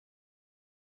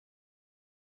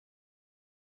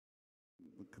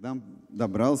К нам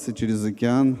добрался через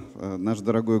океан наш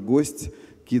дорогой гость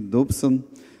Кейт Добсон.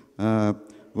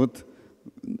 Вот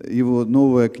его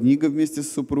новая книга вместе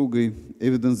с супругой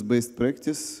 «Evidence-Based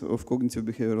Practice of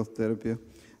Cognitive-Behavioral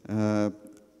Therapy»,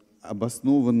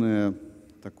 обоснованная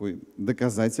такой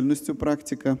доказательностью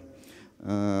практика,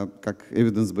 как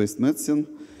Evidence-Based Medicine,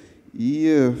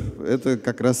 и это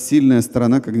как раз сильная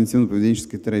сторона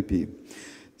когнитивно-поведенческой терапии.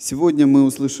 Сегодня мы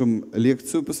услышим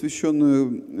лекцию,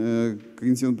 посвященную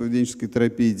когнитивно-поведенческой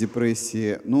терапии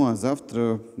депрессии. Ну а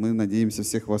завтра мы надеемся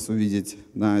всех вас увидеть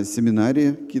на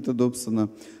семинаре Кейта Добсона.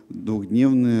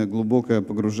 Двухдневное глубокое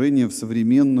погружение в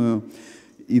современную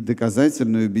и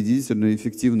доказательную, убедительную,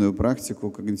 эффективную практику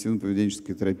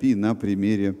когнитивно-поведенческой терапии на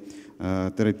примере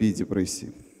терапии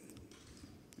депрессии.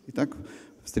 Итак,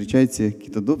 встречайте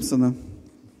Кейта Добсона.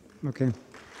 Okay.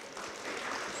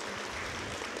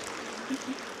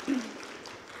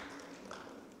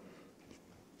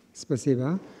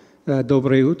 Спасибо.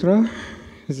 Доброе утро.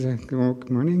 Good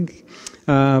morning.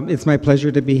 It's my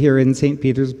pleasure to be here in St.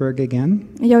 Petersburg again.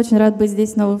 Я очень рад быть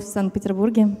здесь снова в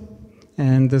Санкт-Петербурге.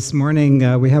 And this morning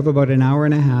we have about an hour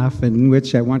and a half in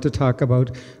which I want to talk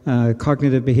about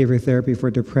cognitive behavior therapy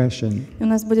for depression. У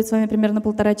нас будет с вами примерно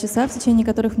 1,5 часа, в течение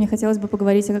которых мне хотелось бы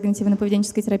поговорить о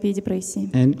когнитивно-поведенческой терапии депрессии.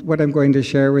 And what I'm going to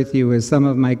share with you is some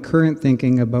of my current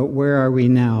thinking about where are we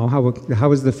now,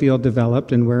 how has the field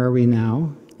developed and where are we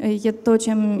now. То,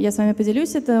 чем я с вами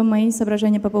поделюсь, это мои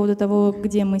соображения по поводу того,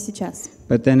 где мы сейчас.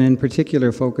 But then in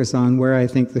particular focus on where I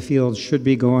think the field should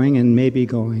be going and may be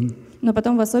going. Но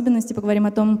потом в особенности поговорим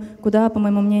о том, куда, по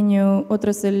моему мнению,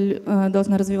 отрасль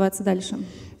должна развиваться дальше.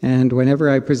 And whenever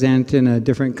I present in a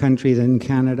different country than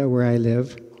Canada, where I live,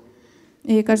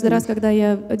 И каждый раз, когда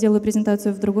я делаю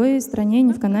презентацию в другой стране,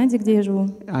 не в Канаде, где я живу,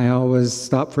 I always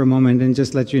stop for a moment and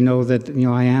just let you know that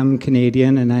I am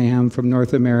Canadian and I am from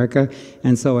North America,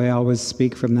 and so I always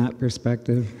speak from that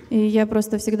perspective. И я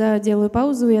просто всегда делаю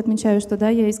паузу и отмечаю, что да,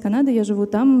 я из Канады, я живу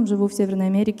там, живу в Северной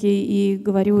Америке и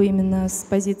говорю именно с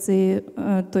позиции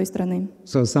той страны.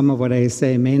 So some of what I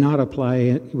say may not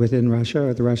apply within Russia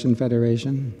or the Russian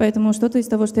Federation. Поэтому что-то из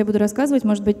того, что я буду рассказывать,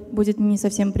 может быть, будет не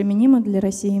совсем применимо для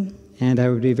России. And I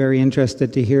would be very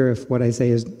interested to hear if what I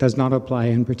say does not apply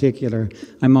in particular.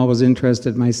 I'm always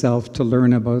interested myself to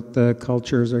learn about the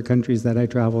cultures or countries that I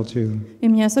travel to. И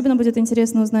мне особенно будет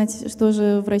интересно узнать, что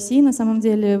же в России на самом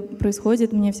деле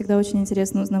происходит. Мне всегда очень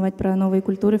интересно узнавать про новые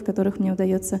культуры, в которых мне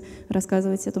удается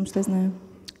рассказывать о том, что я знаю.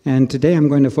 And today I'm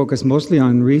going to focus mostly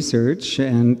on research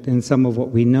and some of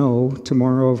what we know.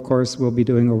 Tomorrow, of course, we'll be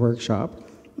doing a workshop.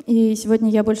 И сегодня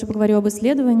я больше поговорю об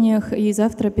исследованиях, и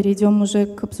завтра перейдем уже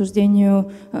к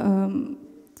обсуждению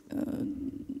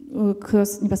к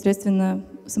непосредственно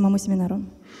самому семинару.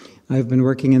 I've been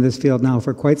working in this field now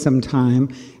for quite some time,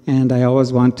 and I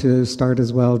always want to start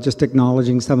as well just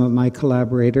acknowledging some of my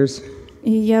collaborators. И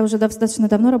я уже достаточно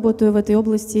давно работаю в этой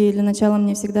области, и для начала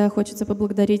мне всегда хочется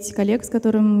поблагодарить коллег, с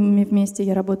которыми вместе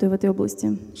я работаю в этой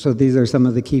области. So these are some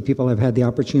of the key people I've had the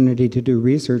opportunity to do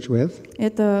research with.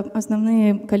 Это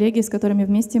основные коллеги, с которыми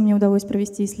вместе мне удалось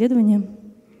провести исследования.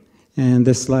 And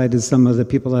this slide is some of the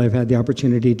people I've had the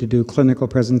opportunity to do clinical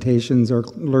presentations or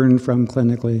learn from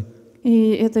clinically. И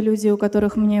это люди, у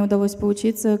которых мне удалось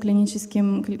поучиться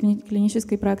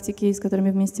клинической практике, с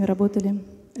которыми вместе работали.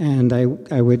 And I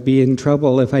would be in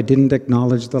trouble if I didn't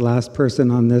acknowledge the last person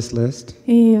on this list.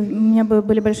 И у меня бы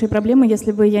были большие проблемы,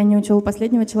 если бы я не учел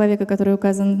последнего человека, который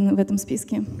указан в этом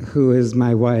списке. Who is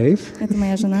my wife? Это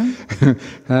моя жена.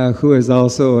 Who is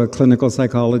also a clinical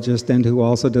psychologist and who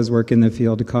also does work in the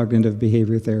field of cognitive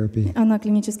behavior therapy. Она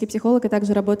клинический психолог и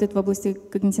также работает в области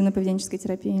когнитивно-поведенческой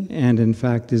терапии. And in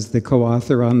fact is the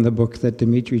co-author on the book that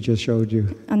Dmitry just showed you.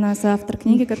 Она соавтор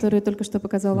книги, которую только что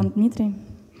показал вам Дмитрий.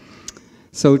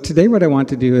 So today what I want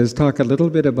to do is talk a little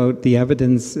bit about the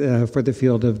evidence for the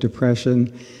field of depression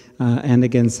and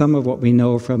again some of what we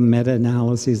know from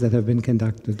meta-analyses that have been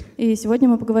conducted. И сегодня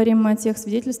мы поговорим о тех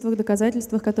свидетельствах,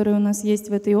 доказательствах, которые у нас есть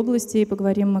в этой области, и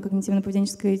поговорим о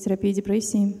когнитивно-поведенческой терапии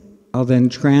депрессии. I'll then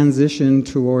transition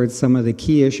towards some of the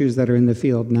key issues that are in the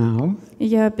field now.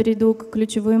 Я перейду к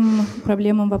ключевым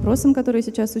проблемам, вопросам, которые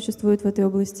сейчас существуют в этой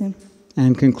области.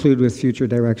 And conclude with future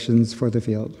directions for the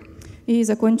field. И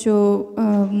закончу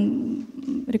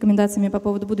рекомендациями по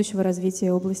поводу будущего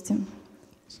развития области.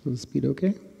 So the speed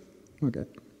okay? Okay.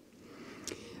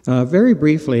 Very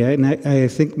briefly, and I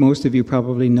think most of you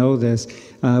probably know this,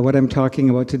 what I'm talking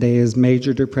about today is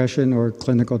major depression or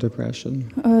clinical depression.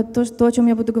 То, о чем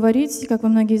я буду говорить, как вы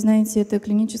многие знаете, это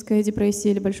клиническая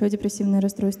депрессия или большое депрессивное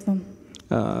расстройство.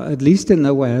 At least in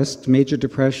the West, major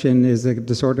depression is a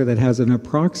disorder that has an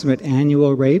approximate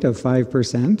annual rate of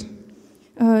 5%.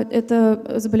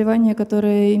 Это заболевание,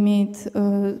 которое имеет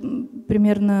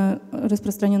примерно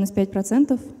распространенность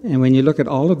 5%. And when you look at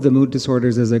all of the mood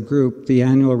disorders as a group, the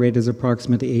annual rate is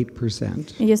approximately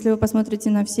 8%. И если вы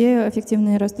посмотрите на все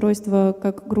аффективные расстройства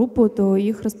как группу, то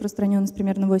их распространенность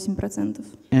примерно 8%.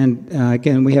 And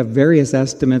again, we have various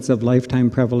estimates of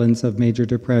lifetime prevalence of major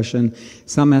depression.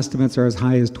 Some estimates are as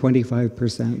high as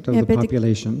 25% of the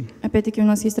population. Опять-таки у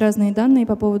нас есть разные данные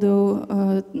по поводу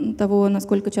того,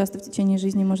 насколько часто в течение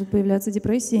жизни может появляться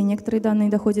депрессия. Некоторые данные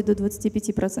доходят до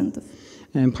 25%.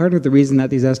 And part of the reason that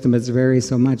these estimates vary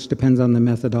so much depends on the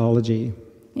methodology.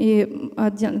 И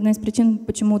одна из причин,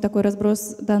 почему такой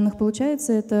разброс данных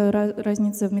получается, это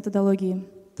разница в методологии.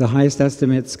 The highest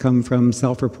estimates come from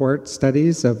self-report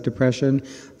studies of depression.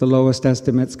 The lowest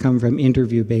estimates come from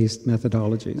interview-based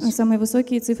methodologies. Самые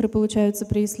высокие цифры получаются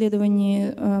при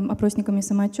исследовании опросниками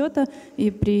самоотчета,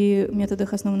 и при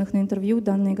методах, основанных на интервью,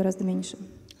 данные гораздо меньше.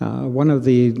 One of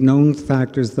the known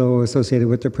factors, though, associated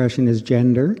with depression is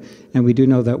gender, and we do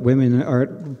know that women are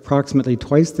approximately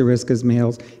twice the risk as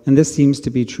males, and this seems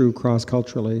to be true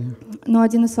cross-culturally. Но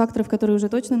один из факторов, который уже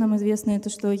точно нам известно,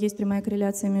 это что есть прямая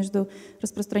корреляция между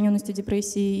распространенностью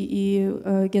депрессии и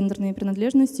гендерной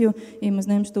принадлежностью, и мы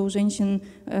знаем, что у женщин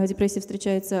депрессия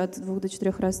встречается от 2 до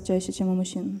 4 раз чаще, чем у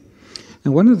мужчин.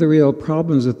 And one of the real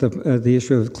problems with the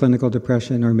issue of clinical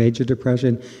depression or major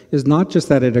depression is not just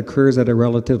that it occurs at a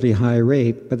relatively high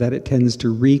rate, but that it tends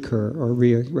to recur or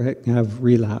have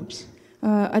relapse.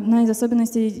 Одна из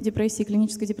особенностей депрессии,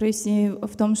 клинической депрессии,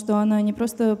 в том, что она не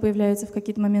просто появляется в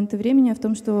какие-то моменты времени, а в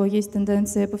том, что есть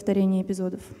тенденция повторения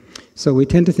эпизодов. So we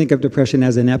tend to think of depression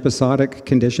as an episodic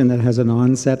condition that has an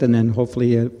onset and then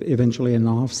hopefully eventually an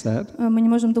offset. Мы не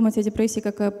можем думать о депрессии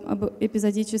как об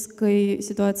эпизодической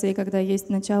ситуации, когда есть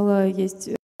начало, есть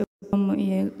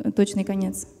и точный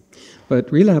конец. But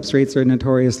relapse rates are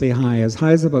notoriously high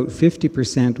as about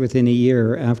 50% within a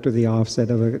year after the offset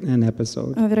of an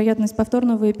episode. Вероятность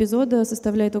повторного эпизода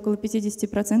составляет около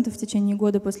 50% в течение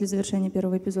года после завершения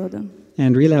первого эпизода.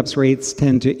 And relapse rates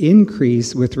tend to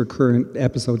increase with recurrent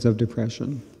episodes of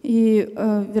depression. И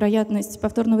вероятность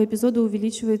повторного эпизода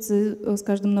увеличивается с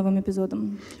каждым новым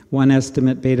эпизодом. One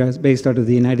estimate based out of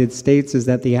the United States is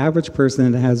that the average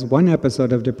person that has one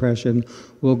episode of depression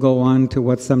will go on to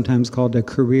what's sometimes called a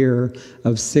career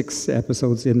of 6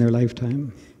 episodes in their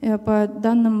lifetime. По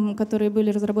данным, которые были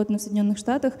разработаны в Соединенных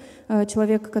Штатах,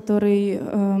 человек, который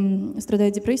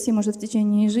страдает депрессией, может в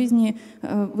течение жизни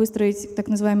выстроить так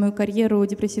называемую карьеру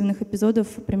депрессивных эпизодов,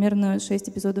 примерно 6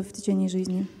 эпизодов в течение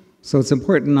жизни. So it's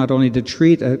important not only to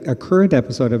treat a current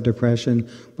episode of depression,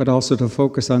 but also to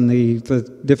focus on the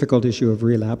difficult issue of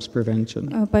relapse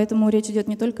prevention. Поэтому речь идет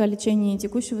не только о лечении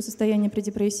текущего состояния при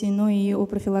депрессии, но и о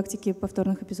профилактике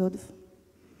повторных эпизодов.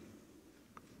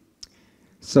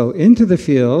 So into the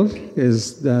field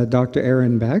is Dr.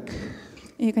 Aaron Beck.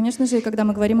 И, конечно же, когда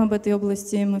мы говорим об этой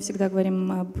области, мы всегда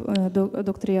говорим об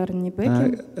докторе Аароне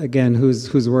Беке, Again,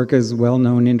 whose work is well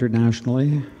known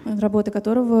internationally. работа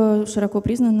которого широко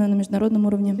признана на международном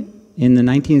уровне. In the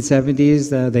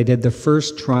 1970s, they did the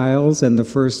first trials and the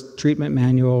first treatment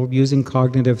manual using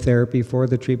cognitive therapy for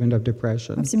the treatment of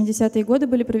depression. В 70-е годы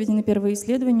были проведены первые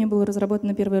исследования, было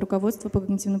разработано первое руководство по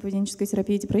когнитивно-поведенческой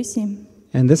терапии депрессии.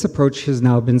 And this approach has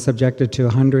now been subjected to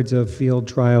hundreds of field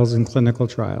trials and clinical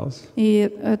trials. И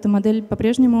эта модель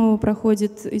по-прежнему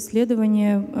проходит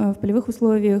исследования в полевых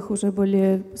условиях уже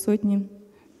более сотни.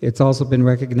 It's also been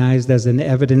recognized as an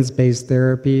evidence-based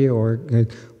therapy, or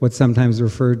what's sometimes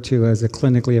referred to as a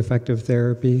clinically effective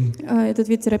therapy. Этот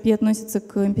вид терапии относится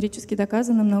к эмпирически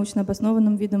доказанным, научно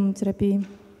обоснованным видам терапии.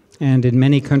 And in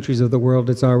many countries of the world,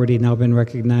 it's already now been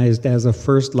recognized as a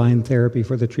first-line therapy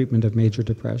for the treatment of major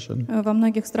depression. Во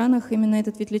многих странах именно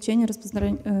этот вид лечения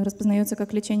распознается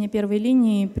как лечение первой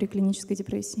линии при клинической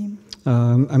депрессии.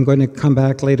 I'm going to come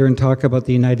back later and talk about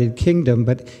the United Kingdom,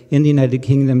 but in the United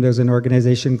Kingdom, there's an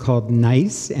organization called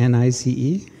NICE,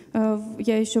 N-I-C-E.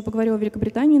 Я еще поговорю о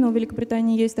Великобритании, но в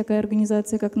Великобритании есть такая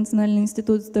организация, как Национальный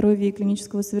институт здоровья и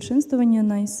клинического совершенствования,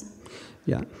 NICE.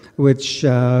 Yeah, which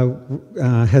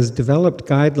has developed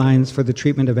guidelines for the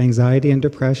treatment of anxiety and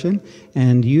depression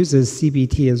and uses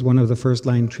CBT as one of the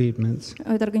first-line treatments.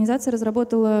 Эта организация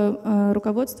разработала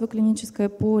руководство клиническое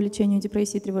по лечению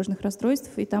депрессии и тревожных расстройств,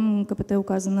 и там КПТ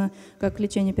указано как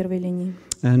лечение первой линии.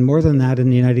 And more than that, in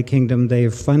the United Kingdom,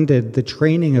 they've funded the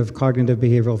training of cognitive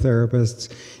behavioral therapists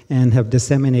and have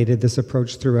disseminated this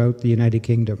approach throughout the United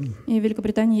Kingdom. И в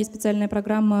Великобритании есть специальная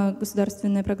программа,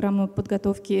 государственная программа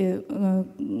подготовки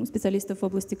специалистов в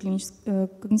области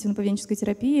когнитивно-поведенческой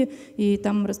терапии, и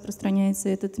там распространяется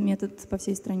этот метод по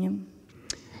всей стране.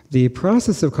 The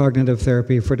process of cognitive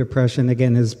therapy for depression,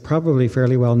 again, is probably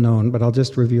fairly well known, but I'll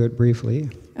just review it briefly.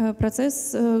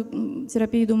 Процесс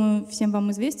терапии, думаю, всем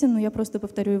вам известен, но я просто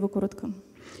повторю его коротко.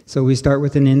 So we start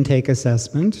with an intake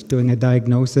assessment, doing a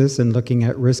diagnosis and looking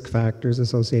at risk factors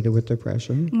associated with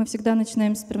depression. Мы всегда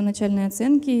начинаем с первоначальной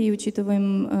оценки и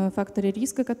учитываем факторы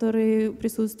риска, которые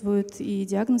присутствуют, и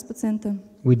диагноз пациента.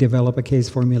 We develop a case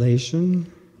formulation.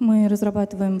 Мы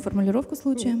разрабатываем формулировку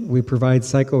случая. We provide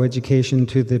psychoeducation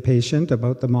to the patient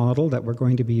about the model that we're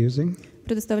going to be using.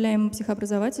 Предоставляем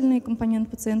психообразовательный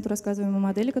компонент пациенту, рассказываем о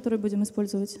модели, которую будем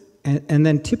использовать. And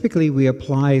then typically we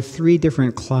apply 3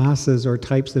 different classes or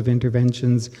types of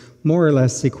interventions more or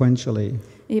less sequentially.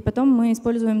 И потом мы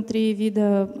используем 3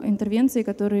 вида интервенций,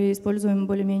 которые используем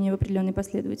более-менее в определенной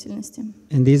последовательности.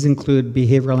 And these include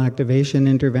behavioral activation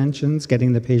interventions,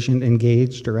 getting the patient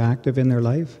engaged or active in their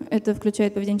life. Это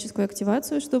включает поведенческую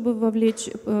активацию, чтобы вовлечь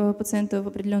пациента в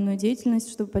определенную деятельность,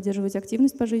 чтобы поддерживать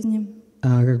активность по жизни.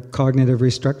 Cognitive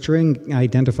restructuring,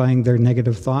 identifying their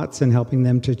negative thoughts and helping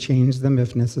them to change them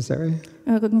if necessary.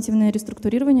 Когнитивное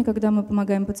реструктурирование, когда мы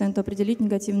помогаем пациенту определить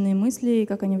негативные мысли и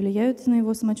как они влияют на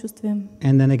его самочувствие.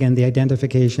 And then again, the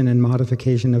identification and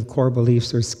modification of core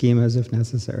beliefs or schemas if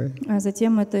necessary. А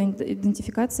затем это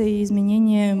идентификация и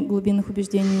изменение глубинных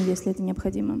убеждений, если это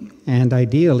необходимо. And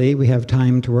ideally, we have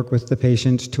time to work with the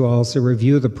patient to also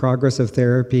review the progress of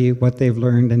therapy, what they've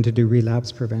learned, and to do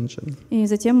relapse prevention. И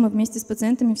затем мы вместе с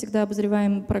пациентами всегда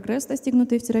обозреваем прогресс,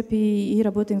 достигнутый в терапии, и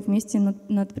работаем вместе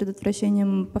над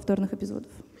предотвращением повторных эпизодов.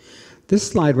 This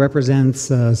slide represents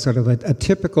sort of a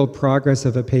typical progress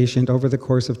of a patient over the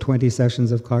course of 20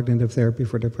 sessions of cognitive therapy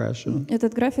for depression.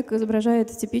 Этот график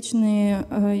изображает типичные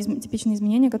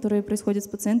изменения, которые происходят с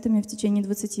пациентами в течение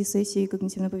 20 сессий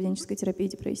когнитивно-поведенческой терапии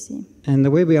депрессии. And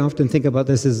the way we often think about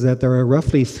this is that there are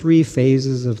roughly 3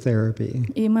 phases of therapy.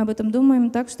 И мы об этом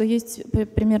думаем так, что есть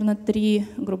примерно 3,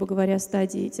 грубо говоря,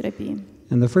 стадии терапии.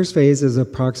 And the first phase is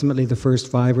approximately the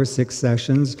first 5 or 6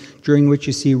 sessions, during which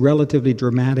you see relatively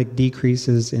dramatic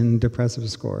decreases in depressive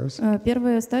scores.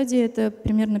 Первая стадия — это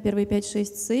примерно первые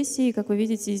 5-6 сессий. Как вы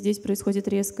видите, здесь происходит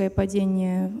резкое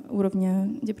падение уровня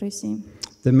депрессии.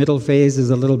 The middle phase is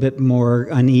a little bit more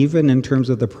uneven in terms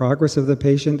of the progress of the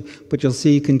patient, but you'll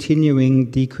see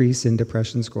continuing decrease in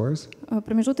depression scores.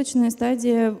 Промежуточная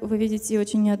стадия, вы видите,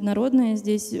 очень неоднородная.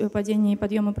 Здесь падение и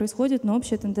подъемы происходят, но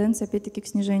общая тенденция, опять-таки, к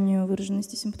снижению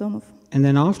выраженности симптомов. And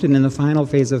then often in the final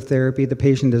phase of therapy, the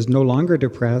patient is no longer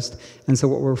depressed, and so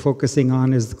what we're focusing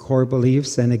on is the core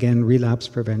beliefs and, again, relapse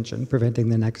prevention, preventing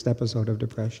the next episode of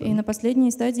depression. И на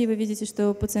последней стадии вы видите,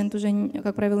 что пациент уже,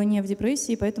 как правило, не в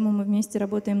депрессии, поэтому мы вместе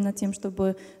работаем над тем,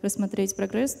 чтобы рассмотреть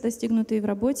прогресс, достигнутый в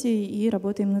работе, и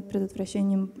работаем над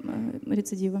предотвращением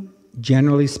рецидива.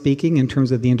 Generally speaking, in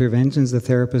terms of the interventions the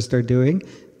therapists are doing,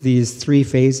 these 3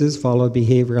 phases follow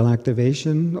behavioral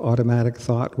activation, automatic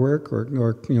thought work, or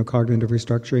cognitive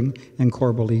restructuring, and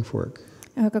core belief work.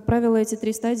 Как правило, эти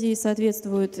 3 стадии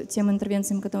соответствуют тем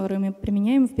интервенциям, которые мы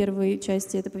применяем. В первой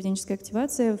части это поведенческая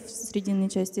активация, в срединной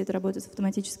части это работа с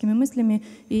автоматическими мыслями,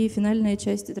 и финальная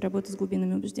часть это работа с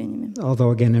глубинными убеждениями.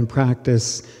 Although, again, in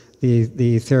practice,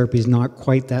 the therapy is not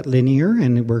quite that linear,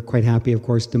 and we're quite happy, of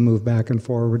course, to move back and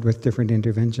forward with different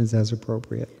interventions as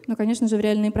appropriate. Но, конечно же, в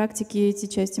реальной практике эти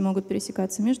части могут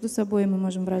пересекаться между собой, мы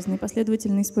можем в разной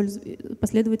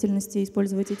последовательности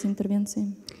использовать эти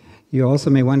интервенции. You also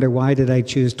may wonder, why did I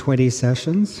choose 20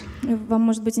 sessions? Вам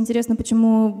может быть интересно,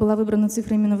 почему была выбрана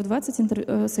цифра именно в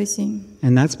 20 сессий.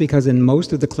 And that's because in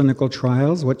most of the clinical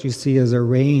trials, what you see is a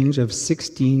range of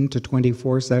 16 to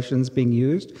 24 sessions being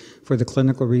used for the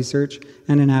clinical research,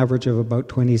 and an average of about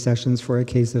 20 sessions for a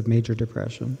case of major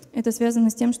depression. Это связано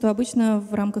с тем, что обычно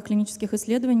в рамках клинических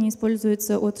исследований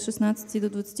используется от 16 до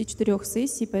 24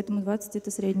 сессий, поэтому 20 —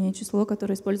 это среднее число,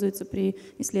 которое используется при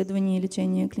исследовании и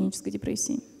лечении клинической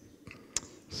депрессии.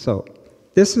 So,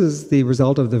 this is the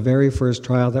result of the very first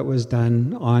trial that was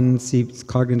done on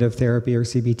cognitive therapy or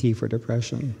CBT for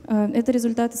depression. Это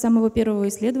результаты самого первого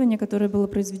исследования, которое было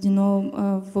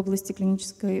произведено в области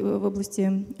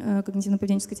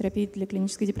когнитивно-поведенческой терапии для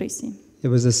клинической депрессии. It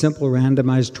was a simple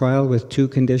randomized trial with 2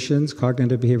 conditions,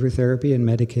 cognitive behavior therapy and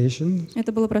medication.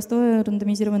 Это было простое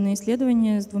рандомизированное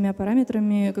исследование с 2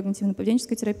 параметрами: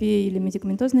 когнитивно-поведенческая терапия или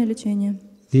медикаментозное лечение.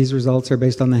 These results are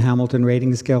based on the Hamilton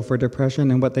Rating Scale for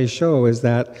Depression, and what they show is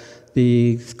that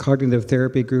the cognitive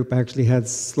therapy group actually had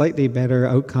slightly better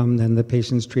outcome than the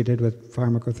patients treated with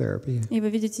pharmacotherapy. И вы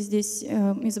видите, здесь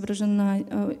изображена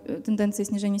тенденция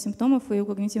снижения симптомов, и у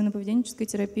когнитивно-поведенческой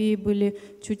терапии были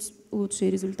чуть лучшие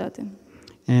результаты.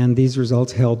 And these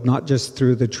results held not just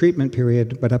through the treatment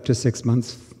period, but up to 6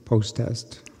 months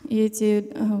post-test. И эти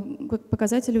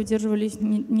показатели удерживались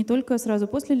не только сразу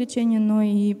после лечения, но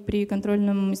и при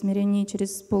контрольном измерении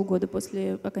через полгода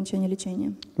после окончания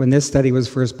лечения. When this study was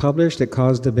first published, it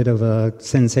caused a bit of a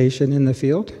sensation in the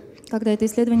field. Когда это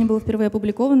исследование было впервые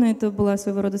опубликовано, это была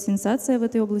своего рода сенсация в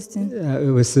этой области.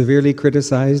 It was severely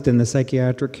criticized in the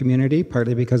psychiatric community,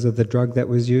 partly because of the drug that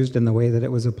was used and the way that it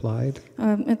was applied.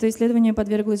 Это исследование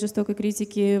подверглось жестокой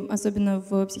критике, особенно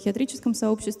в психиатрическом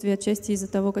сообществе, отчасти из-за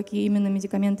того, какие именно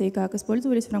медикаменты и как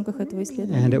использовались в рамках этого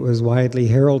исследования. And it was widely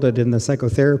heralded in the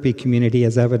psychotherapy community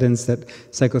as evidence that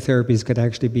psychotherapies could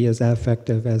actually be as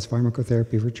effective as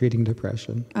pharmacotherapy for treating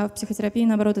depression. А в психотерапии,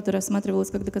 наоборот, это рассматривалось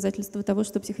как доказательство того,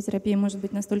 что психотерапия может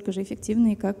быть настолько же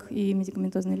эффективной, как и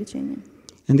медикаментозное лечение.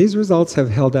 And these results have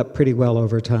held up pretty well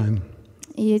over time.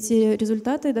 И эти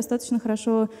результаты достаточно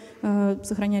хорошо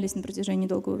сохранялись на протяжении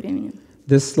долгого времени.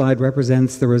 This slide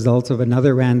represents the results of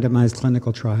another randomized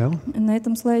clinical trial. На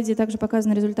этом слайде также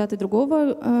показаны результаты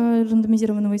другого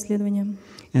рандомизированного исследования.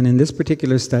 And in this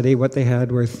particular study, what they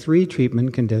had were 3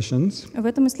 treatment conditions. В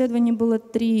этом исследовании было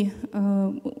 3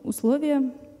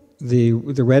 условия. The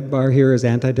red bar here is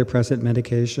antidepressant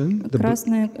medication.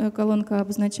 Красная колонка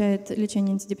обозначает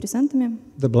лечение антидепрессантами.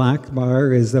 The black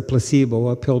bar is a placebo,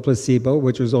 a pill placebo,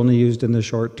 which was only used in the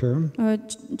short term.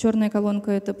 Черная колонка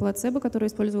 — это плацебо, которое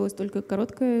использовалось только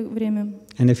короткое время.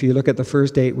 And if you look at the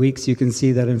first 8 weeks, you can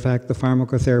see that in fact the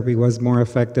pharmacotherapy was more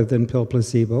effective than pill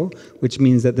placebo, which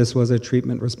means that this was a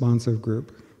treatment-responsive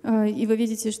group. И вы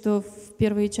видите, что в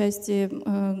первой части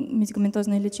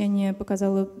медикаментозное лечение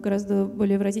показало гораздо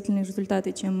более выразительные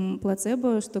результаты, чем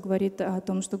плацебо, что говорит о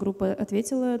том, что группа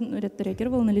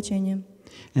реагировала на лечение.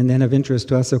 And then of interest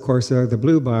to us, of course, are the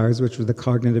blue bars, which was the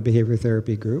cognitive behavior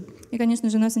therapy group. И, конечно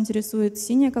же, нас интересует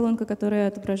синяя колонка, которая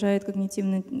отображает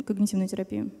когнитивную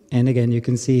терапию. And again, you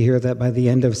can see here that by the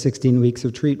end of 16 weeks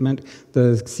of treatment,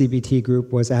 the CBT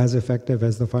group was as effective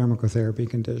as the pharmacotherapy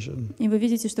condition. И вы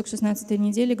видите, что к 16-й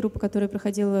неделе группа, которая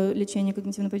проходила лечение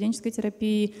когнитивно-поведенческой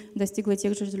терапии, достигла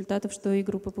тех же результатов, что и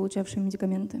группа, получавшая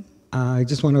медикаменты. I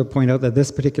just want to point out that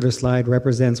this particular slide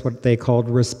represents what they called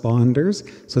responders.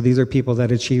 So these are people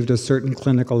that achieved a certain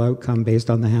clinical outcome based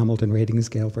on the Hamilton Rating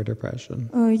Scale for depression.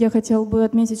 Я хотел бы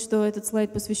отметить, что этот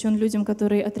слайд посвящен людям,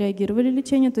 которые отреагировали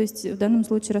лечение, то есть в данном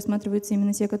случае рассматриваются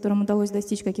именно те, которым удалось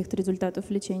достичь каких-то результатов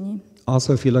в лечении.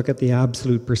 Also, if you look at the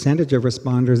absolute percentage of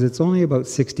responders, it's only about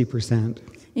 60%.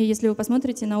 И если вы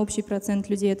посмотрите на общий процент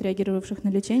людей, отреагировавших на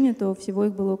лечение, то всего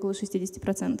их было около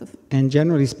 60%. And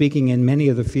generally speaking, in many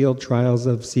of the field trials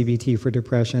of CBT for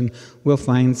depression, we'll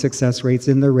find success rates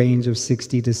in the range of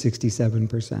 60 to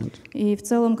 67%. И в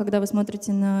целом, когда вы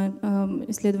смотрите на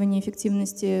исследование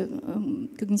эффективности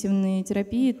когнитивной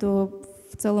терапии, то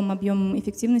в целом объем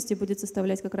эффективности будет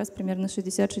составлять как раз примерно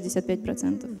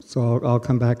 60-65%. So I'll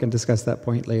come back and discuss that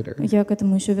point later. Я к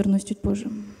этому еще вернусь чуть позже.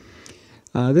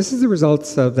 This is the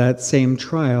results of that same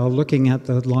trial, looking at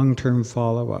the long-term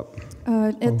follow-up.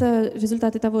 Это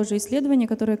результаты того же исследования,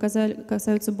 которые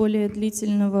касаются более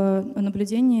длительного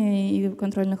наблюдения и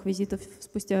контрольных визитов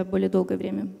спустя более долгое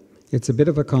время. It's a bit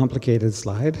of a complicated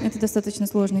slide. Это достаточно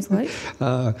сложный слайд.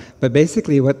 But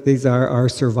basically what these are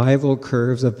survival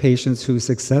curves of patients who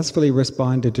successfully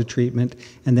responded to treatment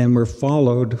and then were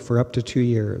followed for up to 2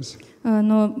 years.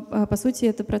 Но, по сути,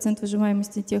 это процент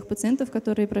выживаемости тех пациентов,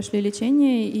 которые прошли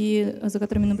лечение и за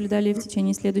которыми наблюдали в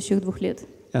течение следующих 2 лет.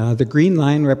 The green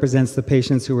line represents the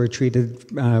patients who were treated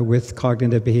with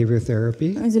cognitive behavior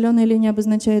therapy. Зеленая линия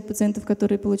обозначает пациентов,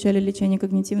 которые получали лечение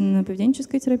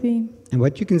когнитивно-поведенческой терапии. And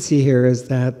what you can see here is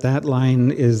that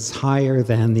line is higher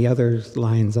than the other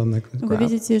lines on the graph. Вы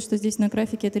видите, что здесь на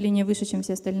графике эта линия выше, чем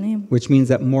все остальные. Which means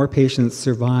that more patients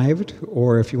survived,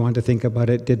 or if you want to think about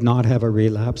it, did not have a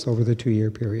relapse over the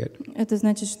 2-year period. Это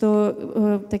значит,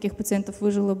 что таких пациентов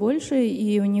выжило больше,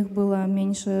 и у них было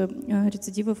меньше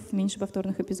рецидивов, меньше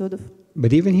повторных эпизодов.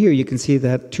 But even here, you can see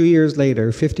that 2 years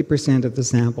later, 50% of the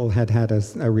sample had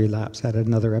a relapse, had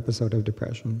another episode of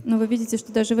depression. Но вы видите,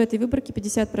 что даже в этой выборке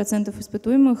 50%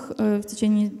 испытуемых в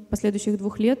течение последующих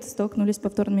 2 лет столкнулись с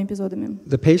повторными эпизодами.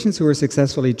 The patients who were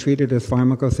successfully treated with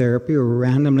pharmacotherapy were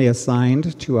randomly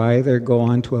assigned to either go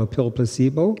on to a pill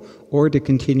placebo or to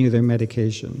continue their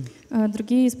medication.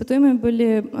 Другие испытуемые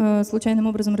были случайным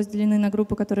образом разделены на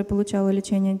группу, которая получала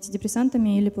лечение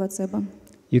антидепрессантами или плацебо.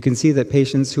 you can see that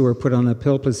patients who were put on a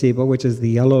pill placebo, which is the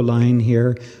yellow line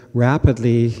here,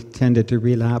 rapidly tended to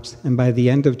relapse, and by the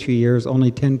end of 2 years,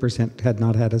 only 10% had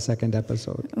not had a second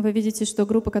episode. Вы видите, что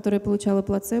группа, которая получала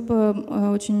плацебо,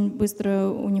 очень быстро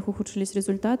у них ухудшились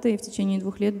результаты, и в течение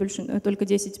 2 лет только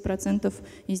 10%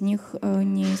 из них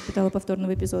не испытало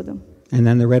повторного эпизода. And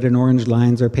then the red and orange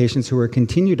lines are patients who were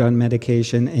continued on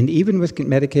medication, and even with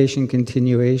medication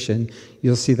continuation,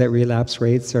 you'll see that relapse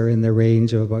rates are in the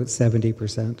range of about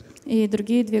 70%. И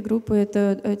другие две группы —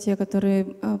 это те, которые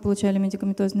получали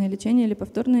медикаментозное лечение или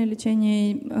повторное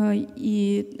лечение,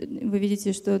 и вы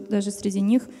видите, что даже среди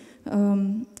них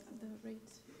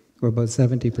около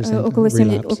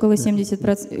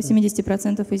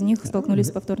 70% из них столкнулись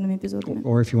с повторными эпизодами.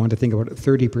 Or if you want to think about it,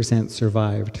 30%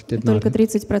 survived, did not. Только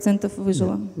 30%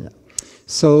 выжило.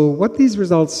 So what these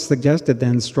results suggested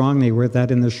then strongly were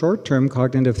that in the short term,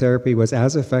 cognitive therapy was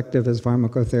as effective as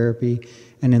pharmacotherapy,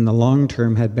 and in the long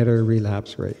term had better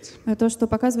relapse rates. То, что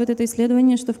показывает это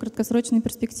исследование, что в краткосрочной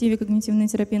перспективе когнитивная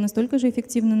терапия настолько же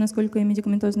эффективна, насколько и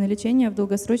медикаментозное лечение, а в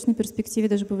долгосрочной перспективе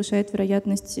даже повышает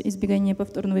вероятность избегания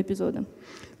повторного эпизода.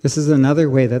 This is another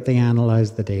way that they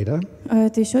analyzed the data.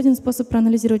 Это еще один способ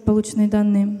проанализировать полученные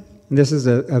данные. This is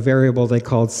a variable they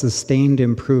called sustained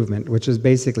improvement, which is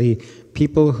basically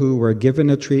people who were given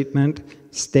a treatment,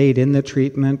 stayed in the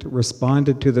treatment,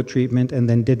 responded to the treatment, and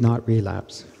then did not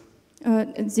relapse.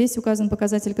 Здесь указан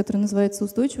показатель, который называется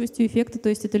устойчивостью эффекта, то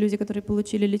есть это люди, которые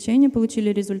получили лечение,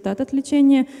 получили результат от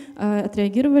лечения,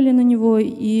 отреагировали на него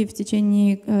и в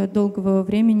течение долгого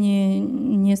времени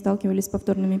не сталкивались с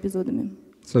повторными эпизодами.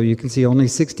 So you can see only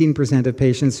 16% of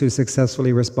patients who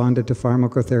successfully responded to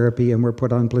pharmacotherapy and were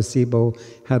put on placebo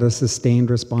had a sustained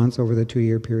response over the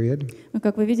 2-year period.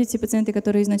 Как вы видите, пациенты,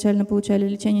 которые изначально получали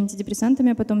лечение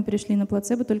антидепрессантами, а потом перешли на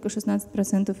плацебо, только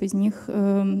 16% из них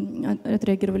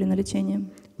отреагировали на лечение.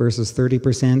 Versus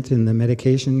 30% in the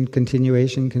medication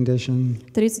continuation condition.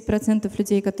 30%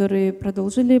 людей, которые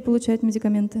продолжили получать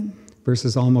медикаменты.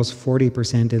 Versus almost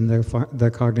 40% in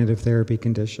the cognitive therapy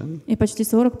condition. И почти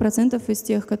 40% из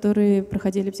тех, которые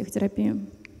проходили психотерапию.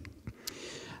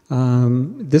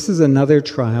 This is another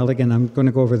trial. Again, I'm going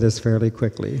to go over this fairly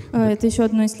quickly. Это еще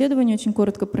одно исследование, очень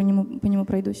коротко по нему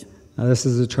пройдусь. This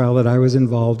is a trial that I was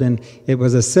involved in. It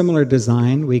was a similar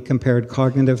design. We compared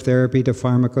cognitive therapy to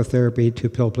pharmacotherapy to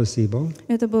pill placebo.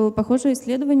 Это было похожее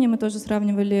исследование. Мы тоже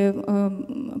сравнивали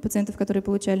пациентов, которые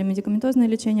получали медикаментозное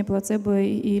лечение, плацебо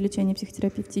и лечение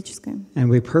психотерапевтическое. And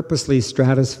we purposely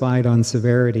stratified on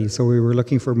severity. So we were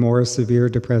looking for more severe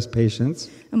depressed patients.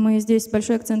 Мы здесь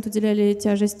большой акцент уделяли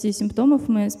тяжести симптомов.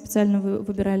 Мы специально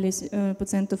выбирали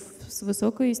пациентов с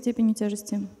высокой степенью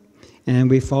тяжести.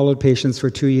 And we followed patients for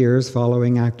 2 years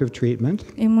following active treatment.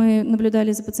 И мы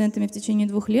наблюдали за пациентами в течение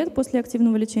 2 лет после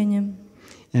активного лечения.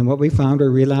 And what we found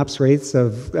are relapse rates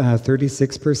of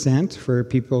 36% for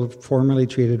people formerly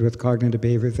treated with cognitive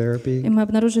behavior therapy. И мы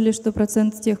обнаружили, что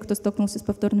процент тех, кто столкнулся с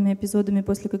повторными эпизодами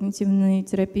после когнитивной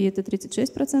терапии, это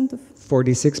 36%.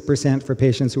 46% for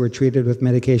patients who were treated with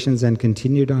medications and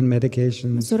continued on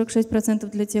medications. 46%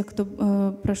 для тех, кто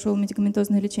прошел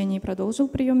медикаментозное лечение и продолжил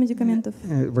прием медикаментов.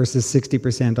 Versus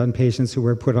 60% on patients who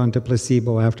were put onto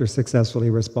placebo after successfully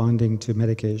responding to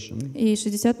medication. И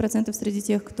 60% среди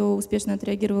тех, кто успешно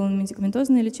отреагировал на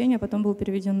медикаментозное лечение, а потом был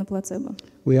переведен на плацебо.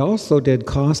 We also did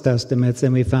cost estimates,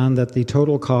 and we found that the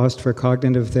total cost for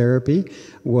cognitive therapy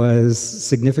was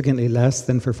significantly less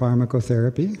than for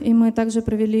pharmacotherapy. И мы также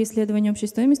провели исследование общей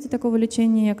стоимости такого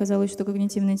лечения, и оказалось, что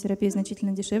когнитивная терапия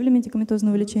значительно дешевле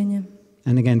медикаментозного лечения.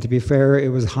 And again, to be fair, it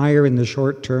was higher in the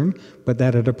short term, but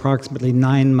that at approximately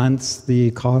 9 months, the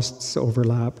costs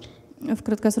overlapped. В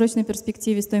краткосрочной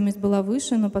перспективе стоимость была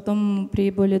выше, но потом при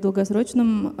более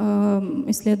долгосрочном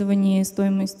исследовании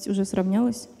стоимость уже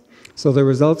сравнялась. So the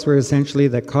results were essentially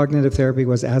that cognitive therapy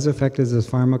was as effective as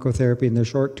pharmacotherapy in the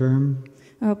short term.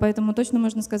 Поэтому точно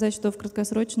можно сказать, что в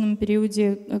краткосрочном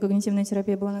периоде когнитивная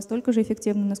терапия была настолько же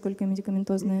эффективна, насколько и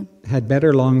медикаментозная. Had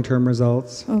better long-term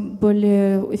results.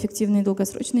 Более эффективные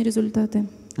долгосрочные результаты.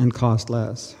 And cost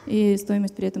less. И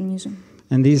стоимость при этом ниже.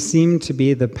 And these seem to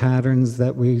be the patterns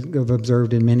that we have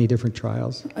observed in many different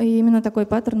trials. И именно такой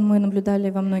паттерн мы наблюдали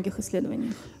во многих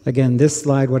исследованиях. Again, this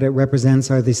slide, what it represents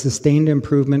are the sustained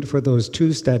improvement for those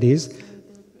 2 studies.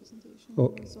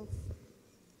 Oh.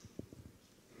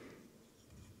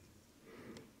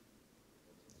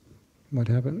 What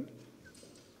happened?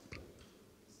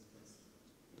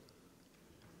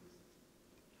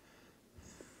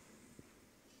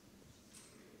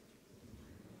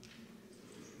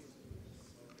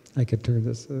 I could turn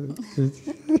this.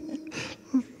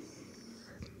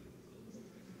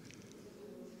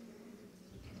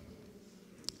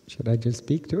 Should I just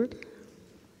speak to it?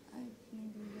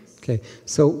 Okay,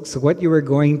 so what you were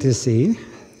going to see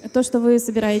То, что вы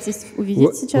собираетесь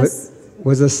увидеть сейчас,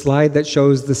 was a slide that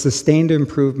shows the sustained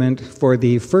improvement for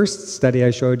the first study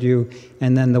I showed you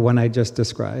and then the one I just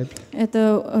described.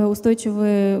 это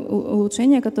устойчивые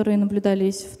улучшения, которые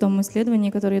наблюдались в том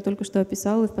исследовании, которое я только что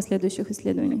описал, и в последующих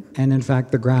исследованиях. And in fact,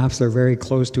 the graphs are very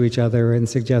close to each other and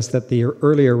suggest that the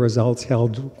earlier results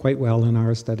held quite well in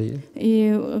our study.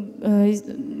 И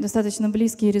достаточно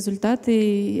близкие результаты,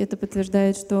 и это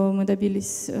подтверждает, что мы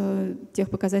добились тех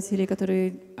показателей,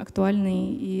 которые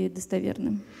актуальны и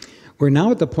достоверны. We're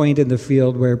now at the point in the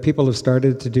field where people have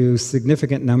started to do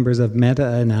significant numbers of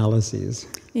meta-analyses.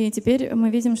 И теперь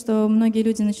мы видим, что многие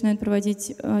люди начинают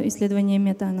проводить исследования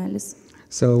мета-анализ.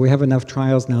 So we have enough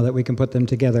trials now that we can put them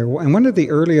together. And one of the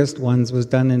earliest ones was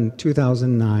done in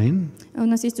 2009. У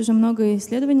нас есть уже много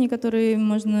исследований, которые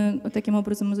можно таким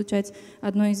образом изучать.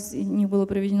 Одно из них было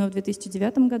проведено в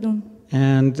 2009 году.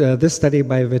 And this study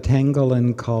by Vitengel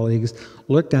and colleagues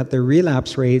looked at the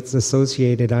relapse rates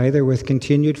associated either with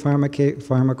continued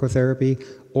pharmacotherapy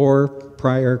or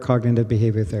prior cognitive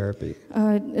behavior therapy.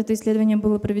 Это исследование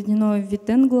было проведено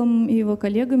Виттенглом и его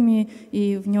коллегами,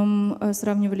 и в нем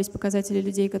сравнивались показатели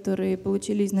людей, которые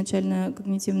получили изначально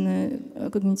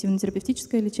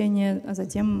когнитивно-терапевтическое лечение, а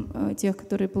затем тех,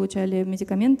 которые получали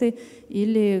медикаменты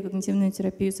или когнитивную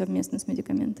терапию совместно с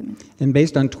медикаментами. And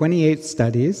based on 28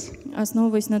 studies,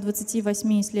 основываясь на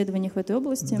 28 исследованиях в этой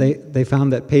области, they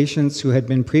found that patients who had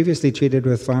been previously treated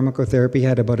with pharmacotherapy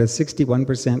had about a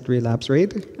 61% relapse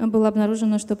rate. Было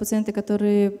обнаружено, что пациенты,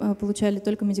 которые получали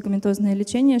только медикаментозное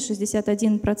лечение,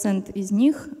 61% из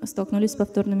них столкнулись с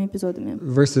повторными эпизодами.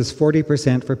 Versus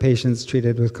 40% for patients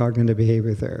treated with cognitive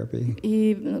behavior therapy.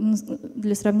 И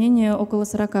для сравнения, около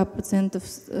 40%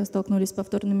 столкнулись с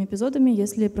повторными эпизодами,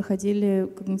 если проходили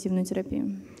когнитивную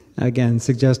терапию. Again,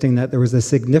 suggesting that there was a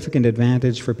significant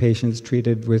advantage for patients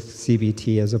treated with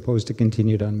CBT as opposed to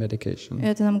continued on medication.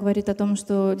 Это нам говорит о том,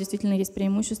 что действительно есть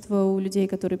преимущество у людей,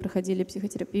 которые проходили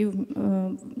психотерапию,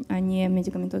 а не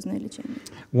медикаментозное лечение.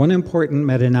 One important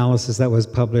meta-analysis that was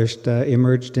published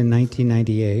emerged in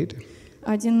 1998.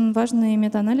 Один важный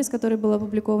метаанализ, который был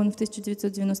опубликован в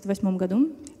 1998 году.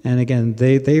 And again,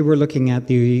 they were looking at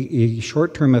the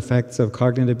short-term effects of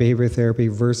cognitive behavior therapy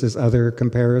versus other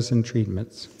comparison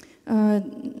treatments.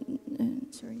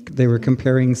 They were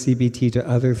comparing CBT to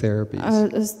other therapies.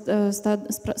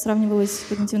 Сравнивалась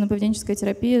когнитивно-поведенческая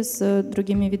терапия с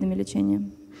другими видами лечения.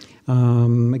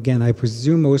 Again, I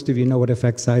presume most of you know what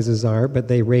effect sizes are, but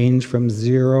they range from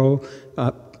 0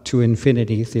 up to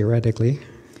infinity, theoretically.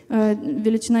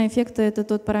 Величина эффекта — это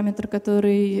тот параметр,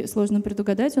 который сложно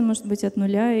предугадать. Он может быть от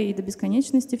нуля и до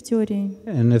бесконечности в теории.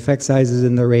 And effect sizes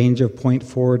in the range of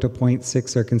 0.4 to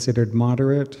 0.6 are considered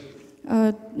moderate.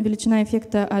 Величина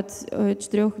эффекта от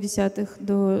 0,4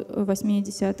 до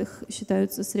 0,8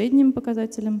 считаются средним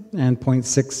показателем. And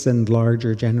 0.6 and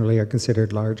larger generally are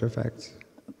considered large effects.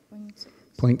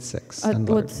 0.6 and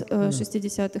larger. От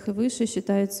 0,6 и выше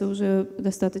считается уже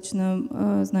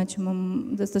достаточно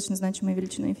значимой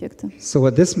величиной эффекта. So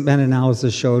what this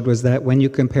meta-analysis showed was that when you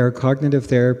compare cognitive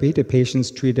therapy to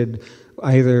patients treated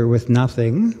either with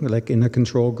nothing, like in a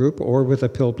control group, or with a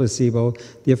pill placebo,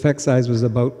 the effect size was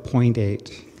about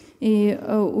 0.8. И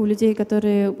у людей,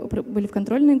 которые были в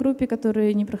контрольной группе,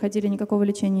 которые не проходили никакого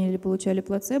лечения или получали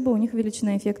плацебо, у них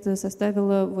величина эффекта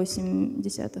составила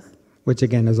 0,8. Which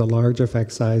again is a large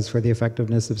effect size for the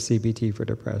effectiveness of CBT for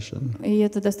depression. И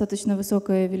это достаточно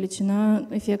высокая величина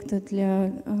эффекта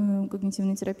для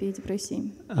когнитивной терапии и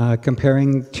депрессии.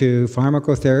 Comparing to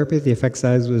pharmacotherapy, the effect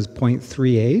size was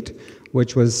 0.38,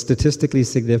 which was statistically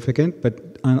significant,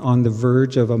 but on the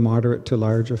verge of a moderate to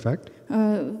large effect.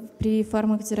 При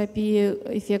фармакотерапии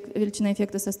величина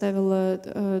эффекта составила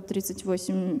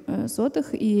 38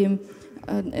 сотых, и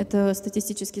это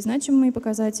статистически значимый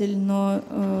показатель, но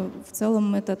в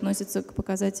целом это относится к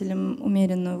показателям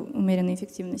умеренной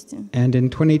эффективности. And in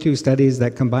 22 studies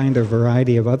that combined a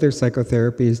variety of other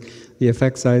psychotherapies, the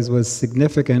effect size was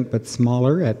significant but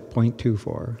smaller at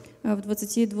 0.24. В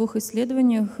 22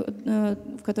 исследованиях,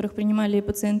 в которых принимали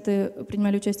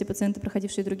участие пациенты,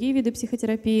 проходившие другие виды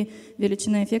психотерапии,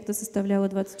 величина эффекта составляла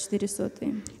 24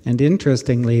 сотые. And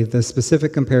interestingly, the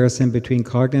specific comparison between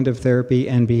cognitive therapy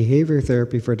and behavior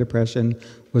therapy for depression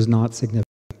was not significant.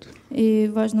 И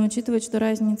важно учитывать, что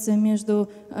разница между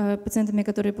пациентами,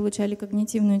 которые получали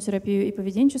когнитивную терапию и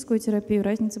поведенческую терапию,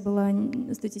 разница была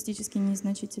статистически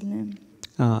незначительная.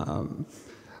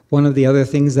 One of the other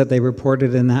things that they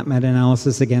reported in that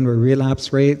meta-analysis, again, were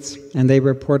relapse rates, and they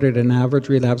reported an average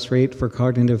relapse rate for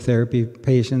cognitive therapy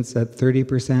patients at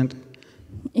 30%,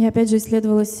 И опять же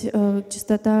исследовалась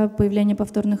частота появления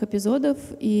повторных эпизодов,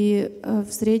 и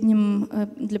в среднем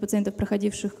для пациентов,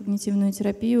 проходивших когнитивную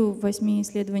терапию, в 8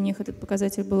 исследованиях этот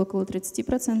показатель был около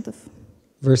 30%.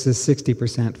 Versus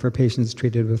 60% for patients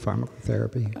treated with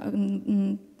pharmacotherapy.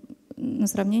 На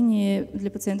сравнение, для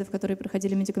пациентов, которые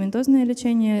проходили медикаментозное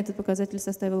лечение, этот показатель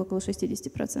составил около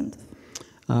 60%.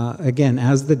 Again,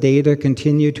 as the data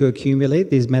continue to accumulate,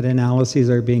 these meta-analyses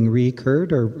are being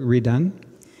recurred or redone.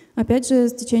 Опять же,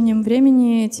 с течением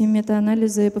времени эти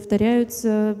метаанализы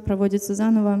повторяются, проводятся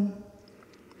заново.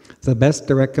 The best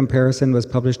direct comparison was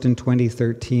published in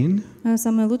 2013.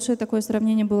 Самое лучшее такое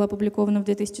сравнение было опубликовано в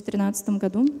 2013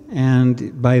 году.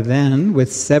 And by then,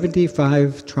 with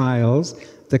 75 trials,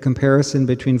 the comparison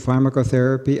between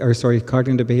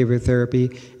cognitive behavior therapy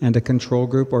and a control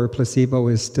group or a placebo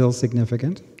is still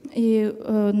significant. И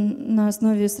на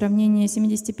основе сравнения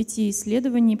 75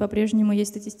 исследований по-прежнему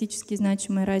есть статистически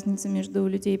значимая разница между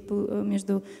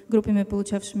группами,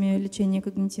 получавшими лечение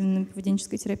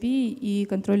когнитивно-поведенческой терапии, и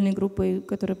контрольной группой,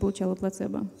 которая получала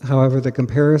плацебо. However, the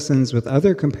comparisons with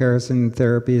other comparison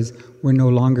therapies were no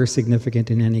longer significant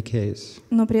in any case.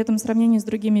 Но при этом сравнение с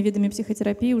другими видами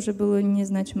психотерапии уже было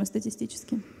незначимо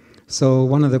статистически. So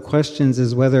one of the questions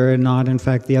is whether or not, in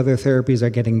fact, the other therapies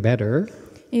are getting better.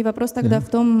 И вопрос тогда в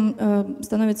том,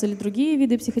 становятся ли другие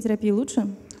виды психотерапии лучше?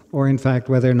 Or in fact,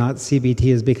 whether or not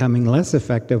CBT is becoming less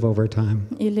effective over time.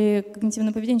 Или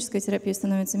когнитивно-поведенческая терапия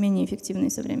становится менее эффективной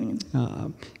со временем.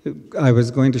 I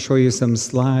was going to show you some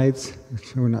slides.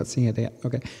 We're not seeing it yet.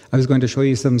 Okay. I was going to show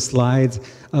you some slides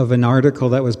of an article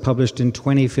that was published in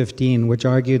 2015, which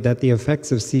argued that the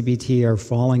effects of CBT are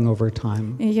falling over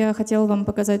time. И я хотела вам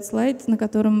показать слайд, на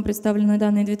котором представлены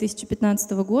данные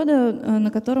 2015 года,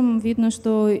 на котором видно,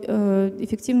 что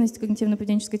эффективность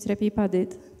когнитивно-поведенческой терапии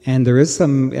падает. And there is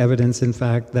some evidence, in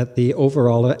fact, that the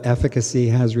overall efficacy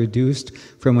has reduced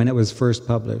from when it was first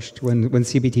published, when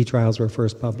CBT trials were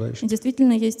first published.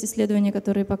 Действительно, есть исследования,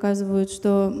 которые показывают,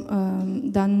 что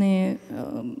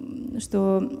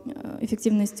что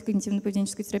эффективность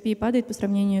когнитивно-поведенческой терапии падает по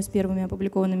сравнению с первыми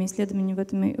опубликованными исследованиями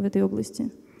в этой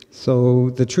области. So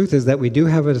the truth is that we do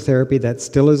have a therapy that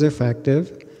still is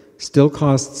effective, still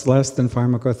costs less than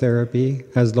pharmacotherapy,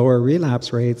 has lower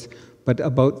relapse rates, but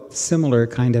about similar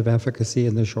kind of efficacy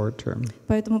in the short term.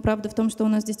 Поэтому правда в том, что у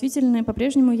нас действительно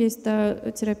по-прежнему есть та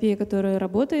терапия, которая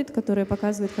работает, которая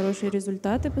показывает хорошие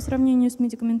результаты по сравнению с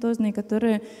медикаментозной,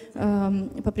 которая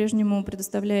по-прежнему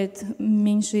предоставляет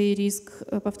меньший риск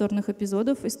повторных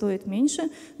эпизодов и стоит меньше,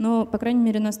 но, по крайней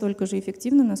мере, настолько же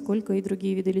эффективна, насколько и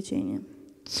другие виды лечения.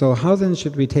 So how then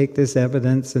should we take this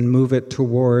evidence and move it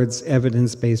towards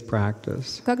evidence-based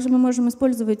practice? Как же мы можем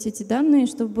использовать эти данные,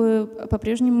 чтобы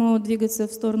по-прежнему двигаться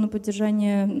в сторону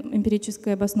поддержания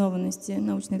эмпирической обоснованности,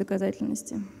 научной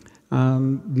доказательности?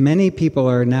 Many people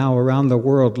are now around the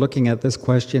world looking at this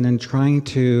question and trying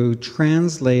to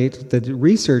translate the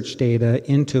research data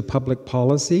into public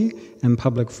policy and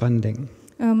public funding.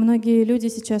 Многие люди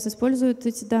сейчас используют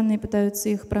эти данные, пытаются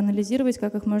их проанализировать,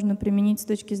 как их можно применить с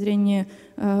точки зрения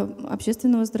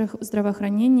общественного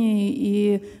здравоохранения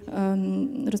и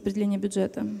распределения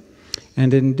бюджета.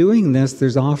 And in doing this,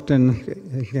 there's often,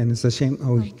 again, it's a shame.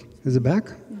 Oh, is it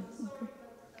back?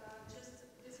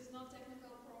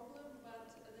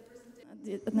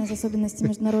 Одна из особенностей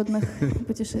международных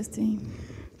путешествий.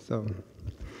 So,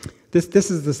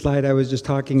 this is the slide I was just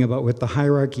talking about with the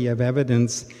hierarchy of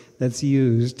evidence that's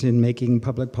used in making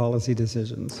public policy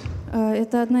decisions.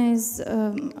 Это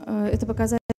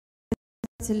показатель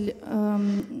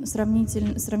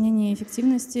сравнения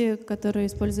эффективности, который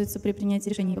используется при принятии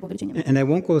решений по поводу лечения. And I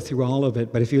won't go through all of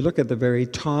it, but if you look at the very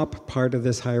top part of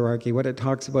this hierarchy, what it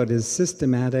talks about is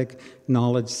systematic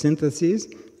knowledge syntheses.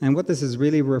 And what this is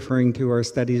really referring to are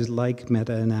studies like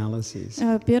meta-analyses.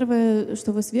 Первое,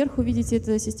 что вы сверху видите,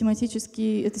 это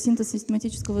синтез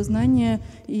систематического знания,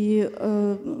 и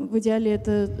в идеале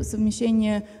это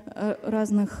совмещение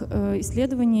разных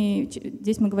исследований.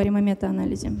 Здесь мы говорим о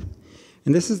мета-анализе.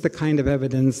 And this is the kind of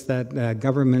evidence that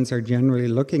governments are generally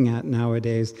looking at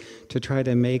nowadays to try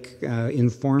to make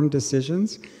informed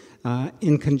decisions.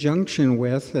 In conjunction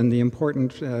with, and the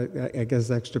important, I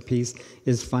guess, extra piece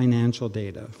is financial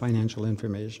data, financial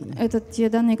information. Это те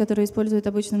данные, которые используют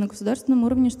обычно на государственном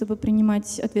уровне, чтобы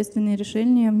принимать ответственные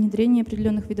решения о внедрении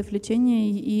определенных видов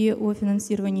лечения и о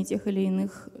финансировании тех или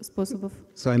иных способов.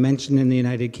 So I mentioned in the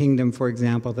United Kingdom, for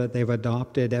example, that they've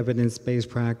adopted evidence-based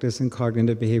practice in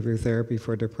cognitive behavior therapy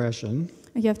for depression.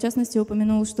 Я, в частности,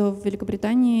 упомянул, что в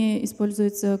Великобритании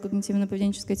используется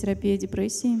когнитивно-поведенческая терапия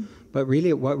депрессии. But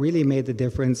really, what really made the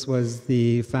difference was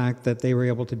the fact that they were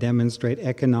able to demonstrate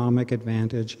economic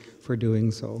advantage for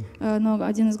doing so. Но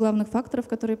один из главных факторов,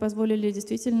 которые позволили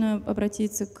действительно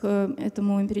обратиться к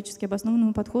этому эмпирически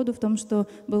обоснованному подходу, в том, что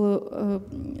была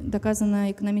доказана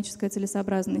экономическая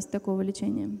целесообразность такого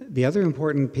лечения. The other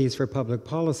important piece for public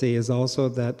policy is also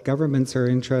that governments are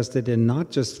interested in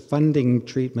not just funding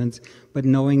treatments, but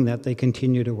knowing that they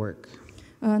continue to work.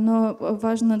 Но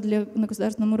важно на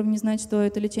государственном уровне знать, что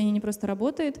это лечение не просто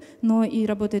работает, но и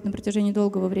работает на протяжении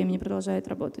долгого времени, продолжает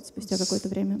работать спустя какое-то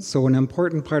время. So an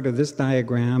important part of this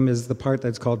diagram is the part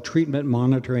that's called treatment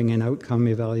monitoring and outcome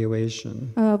evaluation.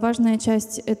 Важная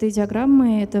часть этой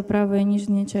диаграммы — это правая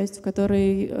нижняя часть, в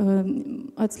которой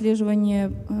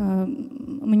отслеживание,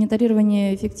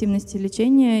 мониторирование эффективности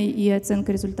лечения и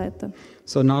оценка результата.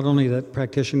 So not only that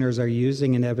practitioners are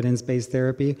using an evidence-based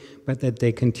therapy, but that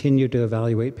they continue to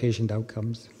evaluate patient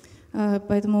outcomes.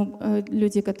 Поэтому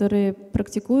люди, которые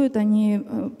практикуют, они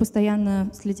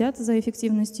постоянно следят за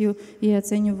эффективностью и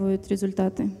оценивают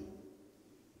результаты.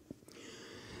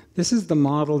 This is the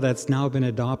model that's now been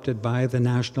adopted by the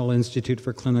National Institute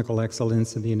for Clinical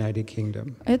Excellence in the United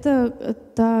Kingdom. Это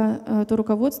то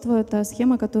руководство, та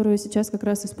схема, которую сейчас как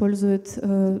раз использует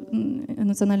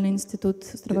Национальный институт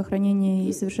здравоохранения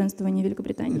и совершенствования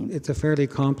Великобритании. It's a fairly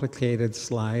complicated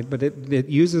slide, but it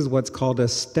uses what's called a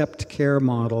stepped care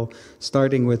model,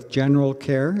 starting with general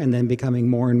care and then becoming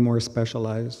more and more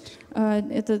specialized.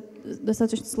 Это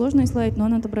достаточно сложный слайд, но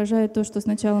он отображает то, что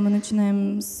сначала мы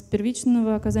начинаем с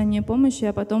первичного оказания помощи,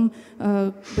 а потом,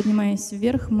 поднимаясь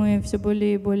вверх, мы все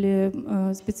более и более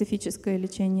специфическое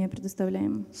лечение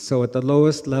предоставляем. So at the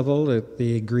lowest level, at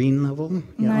the green level,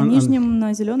 На нижнем,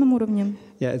 на зеленом уровне.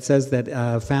 Yeah, it says that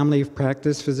a family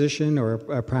practice physician or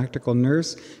a practical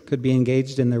nurse could be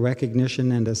engaged in the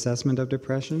recognition and assessment of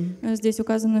depression. Здесь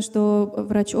указано, что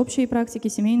врач общей практики,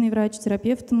 семейный врач,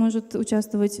 терапевт может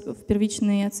участвовать в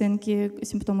первичной оценке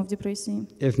симптомов депрессии.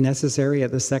 If necessary,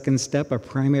 at the second step, a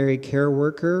primary care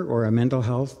worker or a mental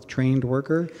health trained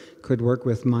worker could work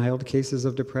with mild cases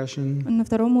of depression. На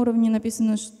втором уровне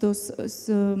написано, что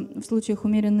в случаях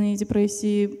умеренной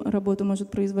депрессии работу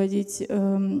может производить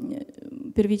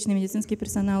первичный медицинский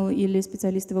персонал или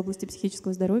специалисты в области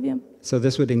психического здоровья. So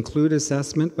this would include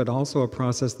assessment, but also a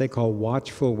process they call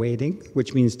watchful waiting,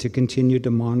 which means to continue to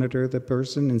monitor the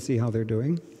person and see how they're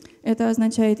doing. Это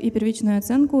означает и первичную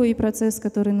оценку, и процесс,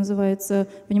 который называется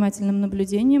внимательным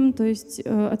наблюдением, то есть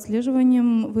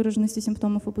отслеживанием выраженности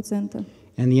симптомов у пациента.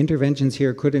 And the interventions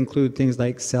here could include things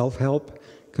like self-help,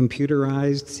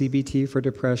 computerized CBT for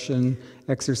depression,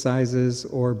 exercises,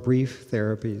 or brief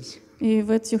therapies. И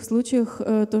в этих случаях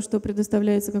то, что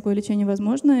предоставляется, какое лечение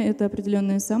возможно, это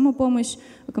определенная самопомощь,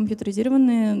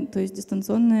 компьютеризированная, то есть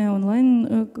дистанционная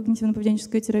онлайн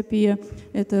когнитивно-поведенческая терапия,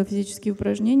 это физические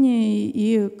упражнения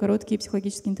и короткие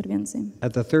психологические интервенции.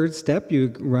 At the third step,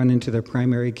 you run into the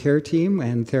primary care team,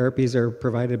 and therapies are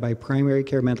provided by primary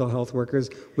care mental health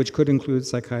workers, which could include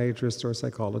psychiatrists or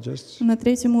psychologists. На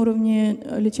третьем уровне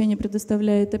лечение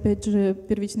предоставляет, опять же,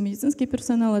 первичный медицинский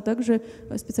персонал, а также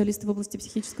специалисты в области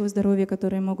психического здоровья,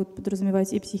 которые могут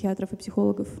подразумевать и психиатров, и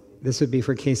психологов. This would be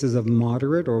for cases of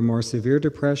moderate or more severe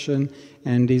depression,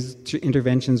 and these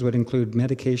interventions would include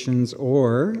medications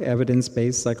or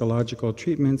evidence-based psychological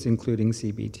treatments, including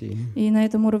CBT. И на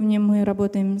этом уровне мы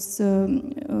работаем с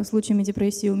случаями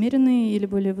депрессии умеренной или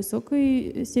более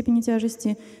высокой степени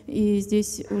тяжести, и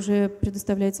здесь уже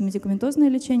предоставляется медикаментозное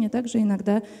лечение, также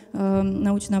иногда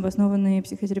научно обоснованные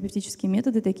психотерапевтические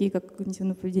методы, такие как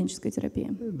когнитивно-поведенческая терапия.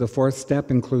 The fourth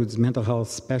step includes mental health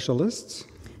specialists.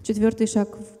 Четвертый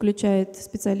шаг включает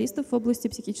специалистов в области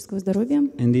психического здоровья.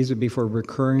 And these would be for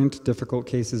recurrent, difficult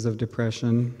cases of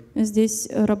depression. Здесь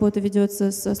работа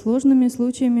ведется со сложными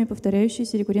случаями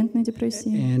повторяющейся рекуррентной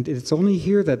депрессии. And it's only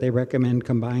here that they recommend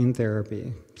combined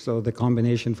therapy. So the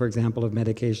combination, for example, of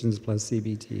medications plus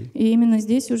CBT. И именно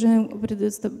здесь уже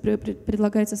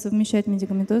предлагается совмещать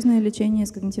медикаментозное лечение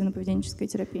с когнитивно-поведенческой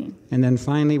терапией. And then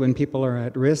finally, when people are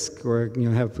at risk or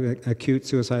have acute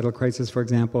suicidal crisis, for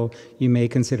example, you may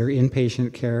consider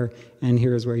inpatient care, and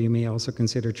here is where you may also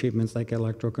consider treatments like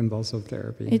electroconvulsive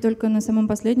therapy. И только на самом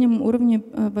последнем уровне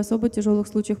в особо тяжелых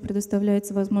случаях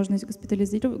предоставляется возможность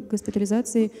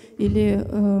госпитализации или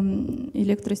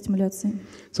электростимуляции.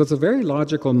 So it's a very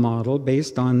logical model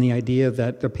based on the idea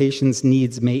that the patient's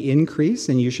needs may increase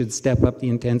and you should step up the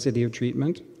intensity of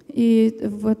treatment. И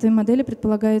в этой модели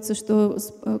предполагается, что,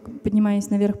 поднимаясь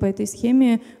наверх по этой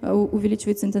схеме,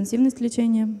 увеличивается интенсивность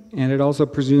лечения. And it also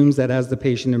presumes that as the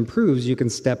patient improves, you can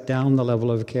step down the level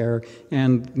of care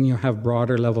and have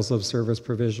broader levels of service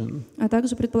provision. А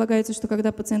также предполагается, что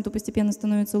когда пациенту постепенно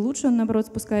становится лучше, он, наоборот,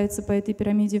 спускается по этой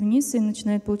пирамиде вниз и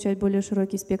начинает получать более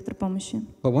широкий спектр помощи.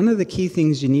 But one of the key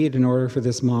things you need in order for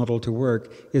this model to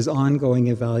work is ongoing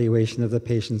evaluation of the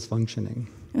patient's functioning.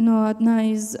 Но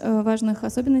одна из важных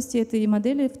особенностей этой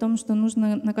модели в том, что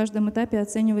нужно на каждом этапе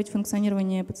оценивать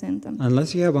функционирование пациента.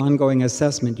 Unless you have ongoing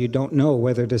assessment, you don't know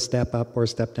whether to step up or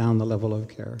step down the level of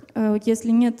care.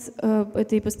 Если нет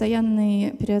этой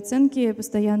постоянной переоценки,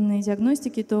 постоянной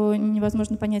диагностики, то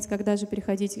невозможно понять, когда же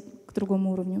переходить к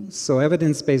другому уровню. So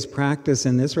evidence-based practice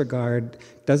in this regard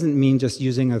doesn't mean just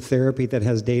using a therapy that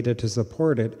has data to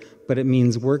support it, but it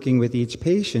means working with each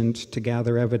patient to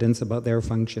gather evidence about their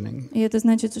functioning. И это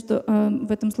значит, что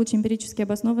в этом случае эмпирически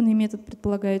обоснованный метод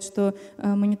предполагает, что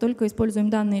мы не только используем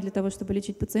данные для того, чтобы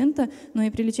лечить пациента, но и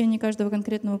при лечении каждого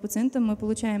конкретного пациента мы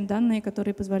получаем данные,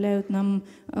 которые позволяют нам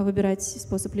выбирать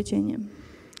способ лечения.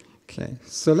 Okay,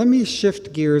 so let me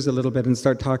shift gears a little bit and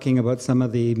start talking about some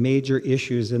of the major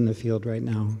issues in the field right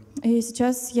now. И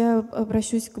сейчас я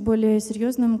обращусь к более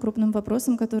серьезным, крупным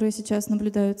вопросам, которые сейчас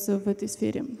наблюдаются в этой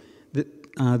сфере.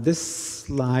 This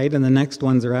slide and the next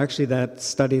ones are actually that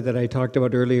study that I talked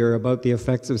about earlier about the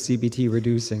effects of CBT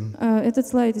reducing. Этот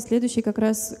слайд и следующий как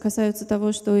раз касаются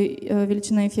того, что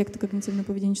величина эффекта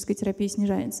когнитивно-поведенческой терапии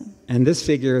снижается. And this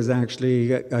figure is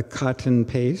actually a cut and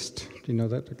paste. Do you know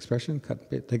that expression? Cut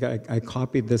and paste. I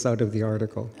copied this out of the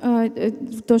article.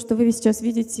 То, что вы сейчас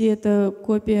видите, это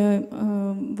копия,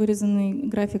 вырезанный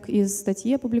график из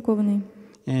статьи, опубликованной.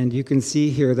 And you can see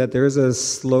here that there is a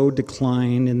slow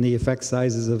decline in the effect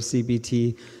sizes of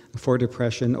CBT for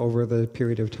depression over the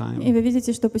period of time. И вы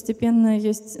видите, что постепенно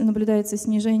наблюдается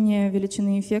снижение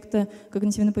величины эффекта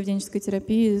когнитивно-поведенческой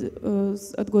терапии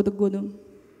от года к году.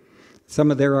 Some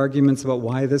of their arguments about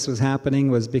why this was happening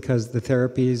was because the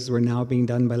therapies were now being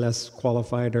done by less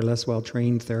qualified or less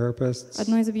well-trained therapists.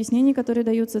 Одно из объяснений, которое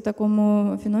дается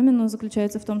такому феномену,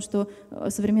 заключается в том, что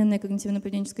современная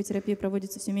когнитивно-поведенческая терапия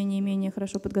проводится все менее и менее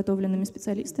хорошо подготовленными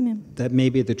специалистами. That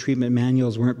maybe the treatment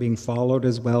manuals weren't being followed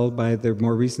as well by the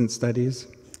more recent studies.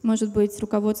 Может быть,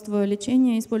 руководство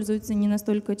лечения используется не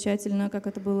настолько тщательно, как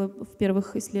это было в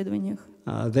первых исследованиях.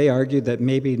 They argued that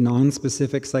maybe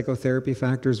non-specific psychotherapy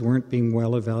factors weren't being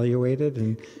well evaluated,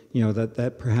 and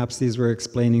that perhaps these were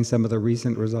explaining some of the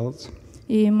recent results.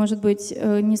 И, может быть,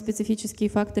 неспецифические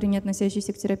факторы, не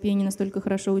относящиеся к терапии, не настолько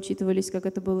хорошо учитывались, как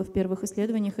это было в первых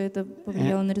исследованиях, и это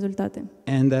повлияло на результаты.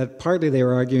 And that partly they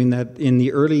were arguing that in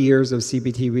the early years of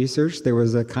CBT research, there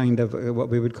was a kind of what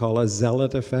we would call a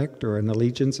zealot effect or an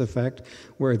allegiance effect,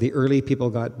 where the early people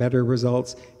got better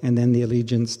results, and then the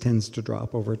allegiance tends to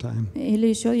drop over time. Или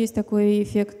еще есть такой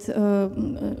эффект,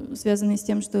 связанный с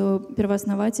тем, что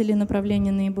первооснователи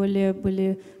направления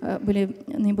были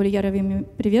наиболее ярыми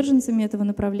приверженцами этого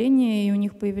направления, и у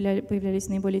них появлялись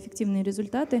наиболее эффективные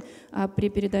результаты, а при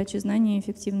передаче знаний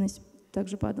эффективность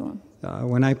также падала.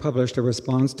 When I published a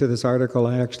response to this article,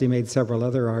 I actually made several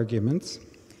other arguments.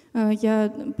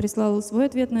 Я прислала свой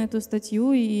ответ на эту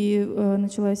статью, и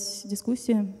началась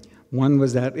дискуссия. One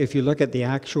was that if you look at the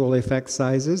actual effect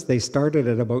sizes, they started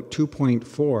at about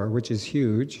 2.4, which is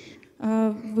huge.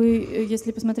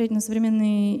 Если посмотреть на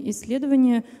современные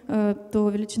исследования, то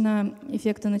величина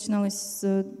эффекта начиналась с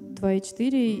 2,4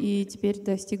 и теперь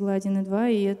достигла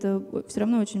 1,2, и это все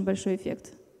равно очень большой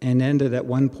эффект. And ended at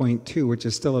 1.2, which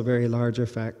is still a very large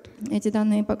effect. Эти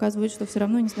данные показывают, что все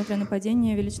равно, несмотря на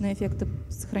падение, величина эффекта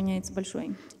сохраняется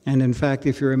большой. And in fact,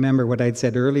 if you remember what I'd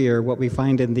said earlier, what we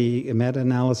find in the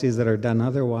meta-analyses that are done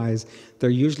otherwise, they're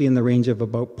usually in the range of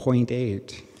about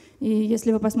 0.8. И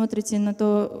если вы посмотрите на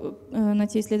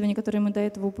те исследования, которые мы до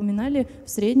этого упоминали, в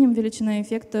среднем величина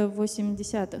эффекта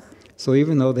 0,8. So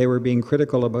even though they were being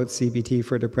critical about CBT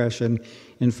for depression,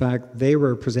 in fact, they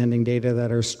were presenting data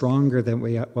that are stronger than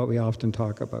what we often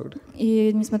talk about.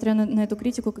 И несмотря на эту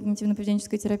критику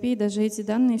когнитивно-поведенческой терапии, даже эти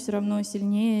данные все равно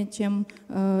сильнее, чем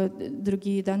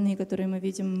другие данные, которые мы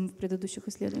видим в предыдущих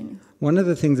исследованиях. One of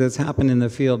the things that's happened in the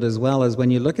field as well is when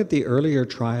you look at the earlier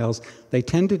trials, they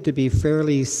tended to be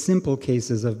fairly simple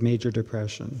cases of major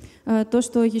depression. То,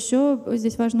 что еще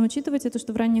здесь важно учитывать, это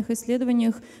что в ранних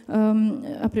исследованиях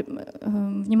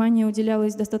внимание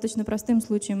уделялось достаточно простым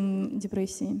случаям депрессии.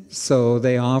 депрессией. So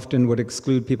they often would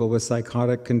exclude people with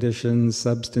psychotic conditions,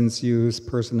 substance use,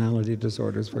 personality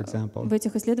disorders, for example. В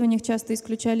этих исследованиях часто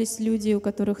исключались люди, у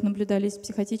которых наблюдались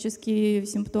психотические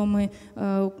симптомы,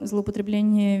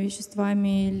 злоупотребления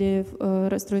веществами или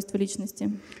расстройства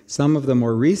личности. Some of the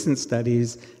more recent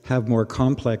studies have more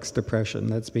complex depression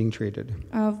that's being treated.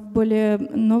 А в более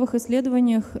новых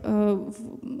исследованиях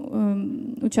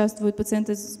участвуют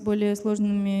пациенты с более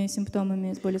сложными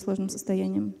симптомами, с более сложным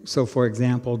состоянием. So, for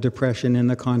example, depression in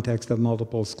the context of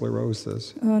multiple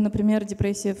sclerosis. Например,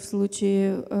 депрессия в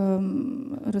случае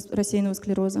рассеянного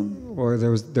склероза. Or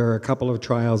there are a couple of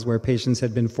trials where patients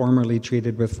had been formerly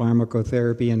treated with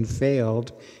pharmacotherapy and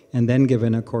failed, and then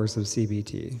given a course of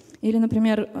CBT. Или,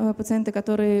 например, пациенты,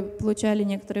 которые получали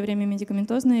некоторое время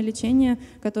медикаментозное лечение,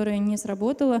 которое не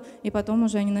сработало, и потом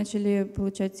уже они начали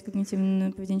получать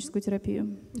когнитивно-поведенческую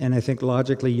терапию. And I think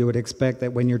logically you would expect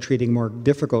that when you're treating more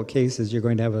difficult cases, you're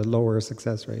going to have a lower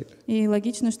success rate. И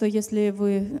логично, что если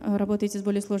вы работаете с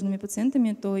более сложными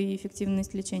пациентами, то и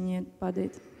эффективность лечения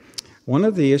падает. One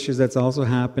of the issues that's also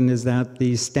happened is that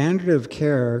the standard of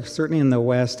care, certainly in the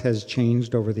West, has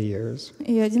changed over the years.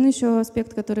 И один еще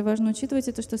аспект, который важно учитывать,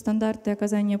 это что стандарты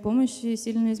оказания помощи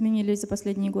сильно изменились за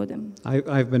последние годы.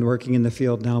 I've been working in the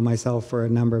field now myself for a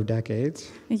number of decades.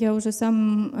 Я уже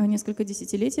сам несколько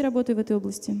десятилетий работаю в этой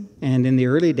области. And in the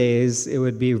early days, it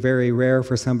would be very rare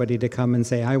for somebody to come and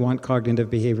say, I want cognitive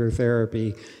behavior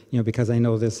therapy, because I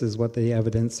know this is what the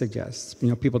evidence suggests.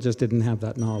 People just didn't have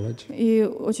that knowledge. И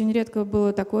очень редко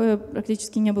было такое,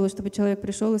 практически не было, чтобы человек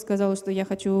пришел и сказал, что я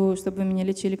хочу, чтобы вы меня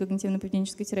лечили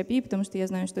когнитивно-поведенческой терапией, потому что я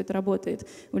знаю, что это работает.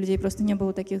 У людей просто не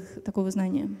было такого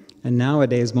знания. And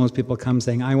nowadays, most people come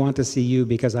saying, I want to see you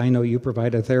because I know you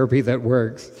provide a therapy that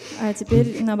works. А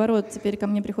теперь наоборот, теперь ко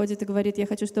мне приходит и говорит, я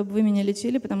хочу, чтобы вы меня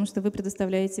лечили, потому что вы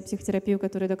предоставляете психотерапию,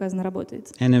 которая доказано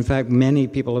работает. And in fact, many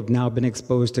people have now been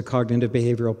exposed to cognitive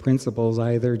behavioral principles,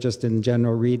 either just in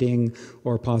general reading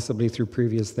or possibly through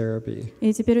previous therapy.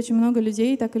 И теперь очень много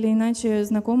людей, так или иначе,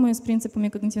 знакомы с принципами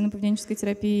когнитивно-поведенческой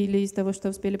терапии или из того, что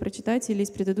успели прочитать, или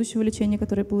из предыдущего лечения,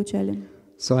 которое получали.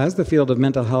 So as the field of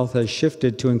mental health has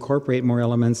shifted to incorporate more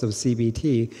elements of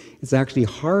CBT, it's actually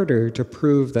harder to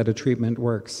prove that a treatment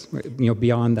works,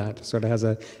 beyond that, sort of has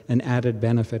an added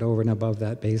benefit over and above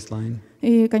that baseline.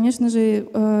 И, конечно же,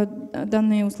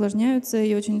 данные усложняются,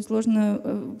 и очень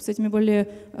сложно с этими более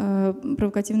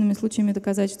провокативными случаями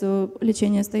доказать, что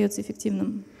лечение остается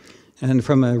эффективным. And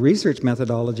from a research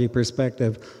methodology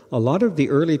perspective, a lot of the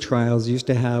early trials used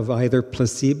to have either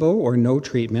placebo or no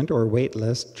treatment or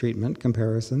waitlist treatment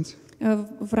comparisons.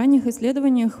 В ранних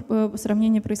исследованиях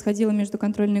сравнение происходило между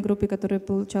контрольной группой, которая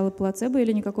получала плацебо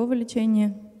или никакого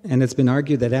лечения. And it's been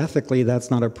argued that ethically that's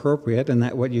not appropriate and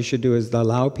that what you should do is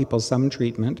allow people some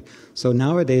treatment. So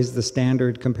nowadays the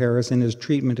standard comparison is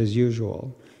treatment as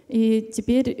usual. И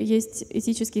теперь есть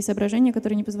этические соображения,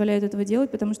 которые не позволяют этого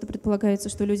делать, потому что предполагается,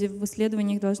 что люди в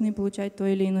исследованиях должны получать то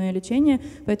или иное лечение,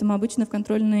 поэтому обычно в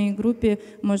контрольной группе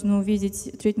можно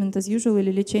увидеть treatment as usual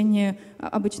или лечение,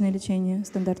 обычное лечение,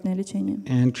 стандартное лечение.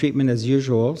 And treatment as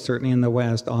usual, certainly in the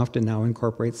West, often now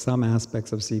incorporates some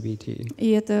aspects of CBT. И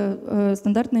это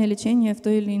стандартное лечение в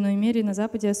той или иной мере на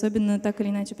Западе особенно так или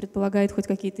иначе предполагает хоть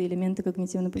какие-то элементы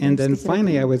когнитивно-поведенческой терапии. And then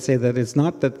finally, I would say that it's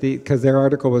not that because their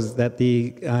article was that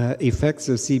the effects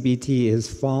of CBT is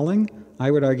falling.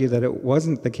 I would argue that it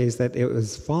wasn't the case that it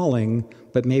was falling,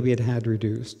 but maybe it had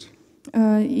reduced.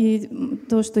 И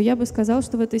то, что я бы сказал,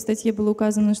 что в этой статье было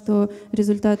указано, что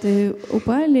результаты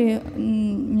упали,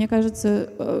 мне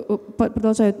кажется,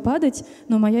 продолжают падать,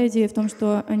 но моя идея в том,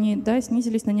 что они, да,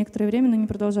 снизились на некоторое время, но не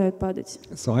продолжают падать.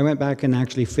 So I went back and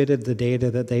actually fitted the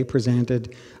data that they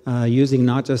presented using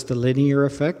not just the linear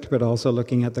effect, but also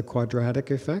looking at the quadratic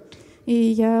effect. И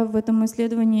я в этом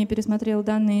исследовании пересмотрел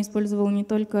данные и использовал не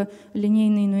только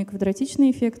линейный, но и квадратичный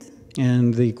эффект.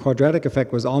 And the quadratic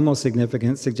effect was almost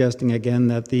significant, suggesting again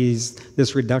that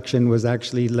this reduction was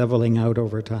actually leveling out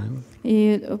over time.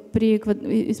 И при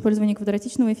использовании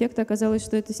квадратичного эффекта оказалось,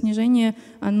 что это снижение,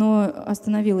 оно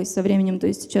остановилось со временем, то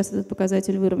есть сейчас этот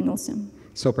показатель выровнялся.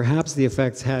 So perhaps the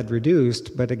effects had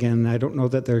reduced, but again, I don't know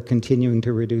that they're continuing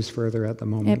to reduce further at the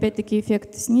moment. И опять-таки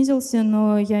эффект снизился,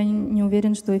 но я не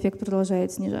уверен, что эффект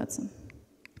продолжает снижаться.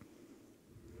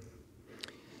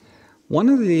 One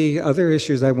of the other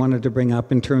issues I wanted to bring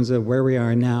up in terms of where we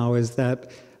are now is that,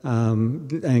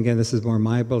 and again, this is more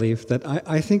my belief, that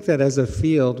I think that as a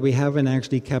field, we haven't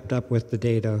actually kept up with the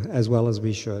data as well as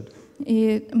we should.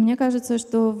 И мне кажется,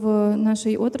 что в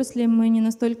нашей отрасли мы не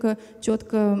настолько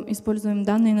четко используем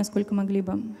данные, насколько могли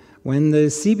бы. When the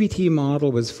CBT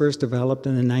model was first developed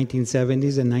in the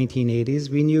 1970s and 1980s,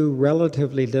 we knew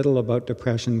relatively little about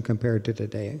depression compared to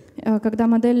today. Когда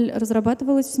модель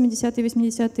разрабатывалась в 70-е и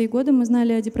 80-е годы, мы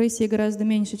знали о депрессии гораздо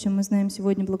меньше, чем мы знаем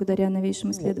сегодня благодаря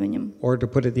новейшим исследованиям. Or to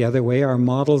put it the other way, our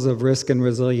models of risk and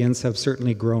resilience have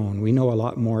certainly grown. We know a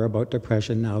lot more about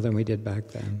depression now than we did back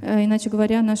then. Иначе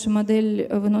говоря, наша модель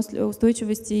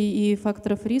устойчивости и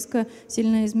факторов риска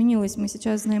сильно изменилась. Мы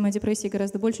сейчас знаем о депрессии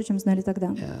гораздо больше, чем знали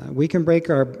тогда. We can break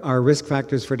our risk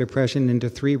factors for depression into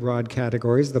three broad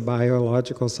categories: the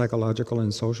biological, psychological,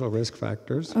 and social risk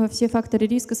factors. Все факторы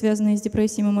риска, связанные с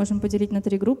депрессией, мы можем поделить на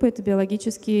три группы. Это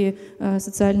биологические,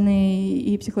 социальные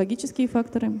и психологические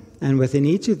факторы. And within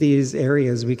each of these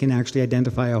areas, we can actually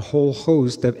identify a whole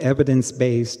host of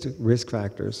evidence-based risk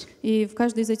factors. И в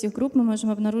каждой из этих групп мы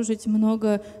можем обнаружить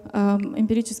много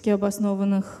эмпирически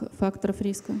обоснованных факторов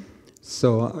риска.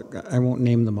 So I won't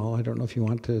name them all. I don't know if you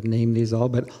want to name these all,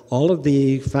 but all of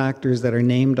the factors that are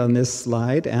named on this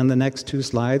slide and the next two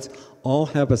slides all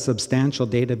have a substantial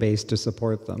database to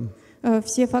support them.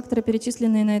 Все факторы,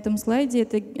 перечисленные на этом слайде,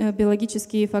 это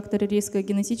биологические факторы риска,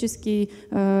 генетические,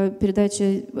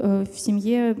 передача в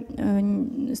семье,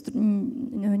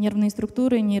 нервные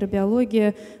структуры,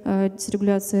 нейробиология,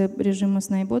 дисрегуляция режима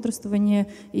сна и бодрствования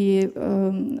и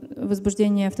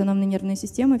возбуждение автономной нервной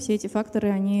системы. Все эти факторы,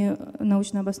 они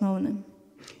научно обоснованы.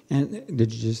 And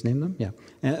did you just name them? Yeah.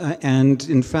 And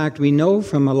in fact, we know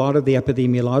from a lot of the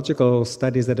epidemiological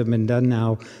studies that have been done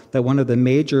now that one of the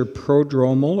major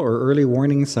prodromal or early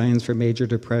warning signs for major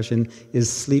depression is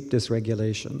sleep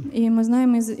dysregulation. И мы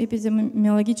знаем из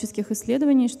эпидемиологических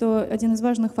исследований, что один из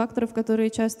важных факторов, которые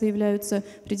часто являются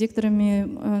предикторами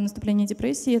наступления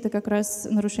депрессии, это как раз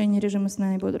нарушение режима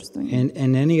сна и бодрствования.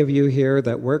 And any of you here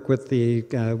that work with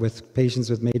patients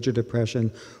with major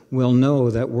depression will know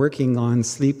that working on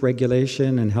sleep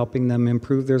regulation and helping them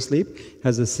improve their sleep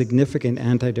has a significant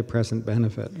antidepressant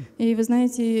benefit. И вы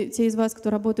знаете, те из вас, кто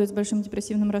работают с большим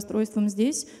депрессивным расстройством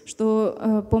здесь,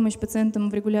 что помощь пациентам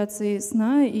в регуляции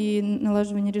сна и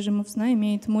налаживании режимов сна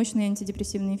имеет мощный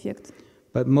антидепрессивный эффект.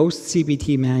 But most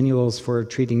CBT manuals for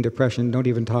treating depression don't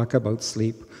even talk about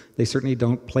sleep. They certainly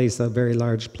don't place a very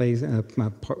large point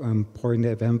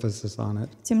of emphasis on it.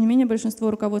 Тем не менее,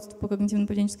 большинство руководств по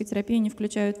когнитивно-поведенческой терапии не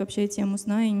включают вообще тему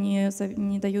сна и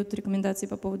не дают рекомендаций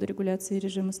по поводу регуляции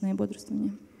режима сна и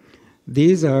бодрствования.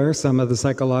 These are some of the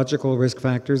psychological risk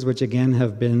factors, which again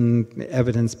have been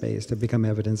evidence-based, have become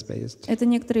evidence-based. Это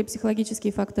некоторые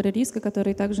психологические факторы риска,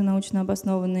 которые также научно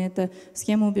обоснованы. Это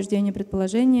схема убеждения,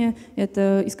 предположения,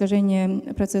 это искажение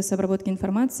процесса обработки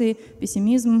информации,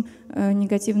 пессимизм,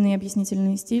 негативный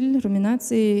объяснительный стиль,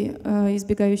 руминации,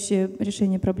 избегающее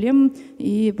решение проблем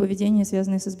и поведение,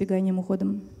 связанное с избеганием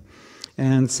уходом.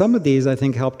 And some of these, I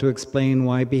think, help to explain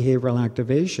why behavioral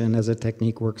activation as a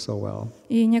technique works so well.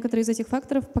 И некоторые из этих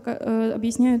факторов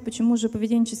объясняют, почему же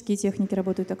поведенческие техники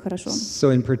работают так хорошо.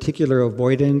 So in particular,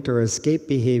 avoidant or escape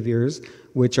behaviors,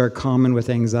 which are common with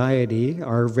anxiety,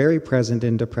 are very present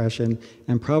in depression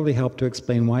and probably help to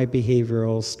explain why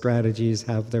behavioral strategies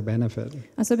have their benefit.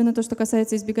 Особенно то, что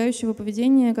касается избегающего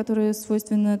поведения, которое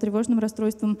свойственно тревожным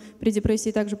расстройствам, при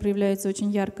депрессии также проявляется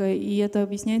очень ярко, и это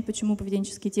объясняет, почему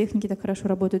поведенческие техники так хорошо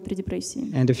работают при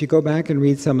депрессии. And if you go back and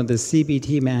read some of the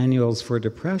CBT manuals for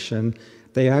depression,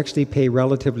 they actually pay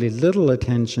relatively little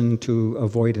attention to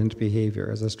avoidant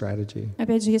behavior as a strategy.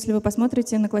 Опять же, если вы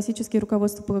посмотрите на классические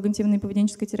руководства по когнитивной и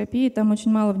поведенческой терапии, там очень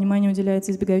мало внимания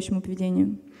уделяется избегающему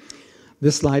поведению.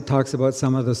 This slide talks about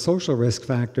some of the social risk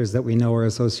factors that we know are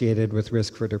associated with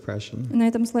risk for depression. На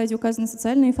этом слайде указаны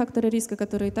социальные факторы риска,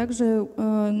 которые также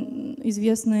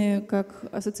известны как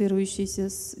ассоциирующиеся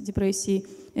с депрессией.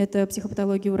 Это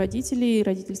психопатология у родителей,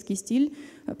 родительский стиль,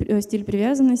 стиль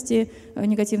привязанности,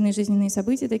 негативные жизненные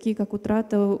события, такие как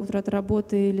утрата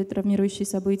работы или травмирующие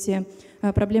события,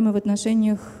 проблемы в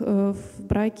отношениях, в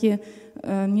браке,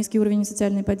 низкий уровень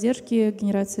социальной поддержки,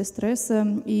 генерация стресса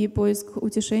и поиск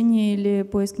утешения или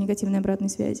поиск негативной обратной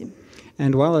связи.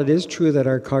 And while it is true that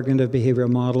our cognitive behavioral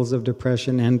models of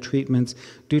depression and treatments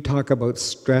do talk about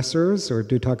stressors or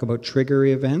do talk about trigger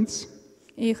events,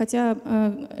 и хотя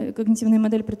когнитивная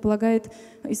модель предполагает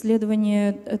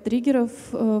исследование триггеров,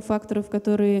 факторов,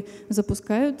 которые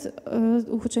запускают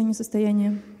ухудшение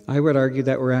состояния, I would argue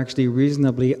that we're actually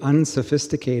reasonably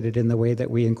unsophisticated in the way that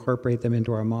we incorporate them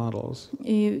into our models.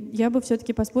 И я бы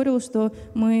все-таки поспорила, что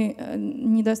мы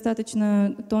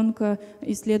недостаточно тонко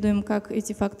исследуем, как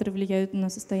эти факторы влияют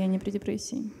на состояние при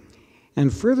депрессии. And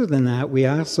further than that, we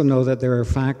also know that there are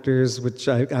factors which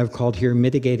I've called here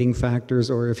mitigating factors,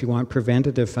 or if you want,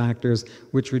 preventative factors,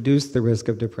 which reduce the risk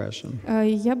of depression.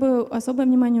 Я бы особое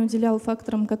внимание уделял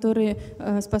факторам, которые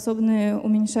способны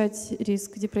уменьшать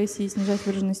риск депрессии и снижать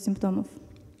выраженность симптомов.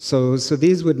 So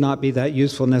these would not be that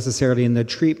useful necessarily in the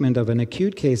treatment of an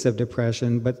acute case of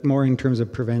depression, but more in terms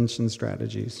of prevention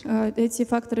strategies. Эти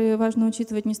факторы важно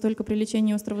учитывать не столько при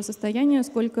лечении острого состояния,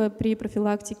 сколько при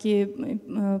профилактике,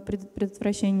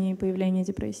 предотвращении появления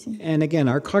депрессии. And again,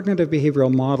 our cognitive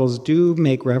behavioral models do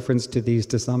make reference to these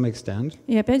to some extent.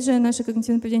 И опять же, наши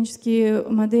когнитивно-поведенческие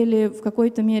модели в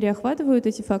какой-то мере охватывают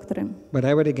эти факторы. But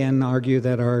I would again argue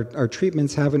that our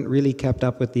treatments haven't really kept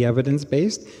up with the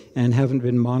evidence-based and haven't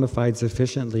been modified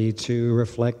sufficiently to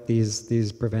reflect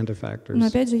these preventive factors. Но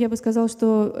опять же, я бы сказал,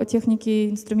 что техники,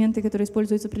 инструменты, которые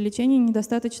используются при лечении,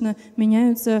 недостаточно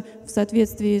меняются в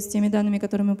соответствии с теми данными,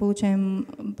 которые мы получаем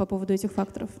по поводу этих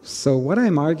факторов. So what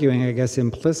I'm arguing, I guess,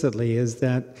 implicitly is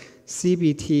that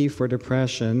CBT for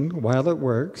depression, while it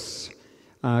works,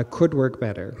 could work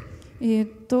better. И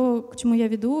то, к чему я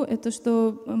веду, это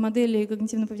что модели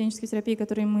когнитивно-поведенческой терапии,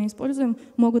 которые мы используем,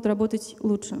 могут работать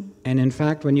лучше. And in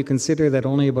fact, when you consider that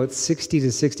only about 60 to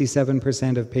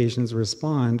 67% of patients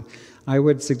respond, I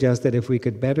would suggest that if we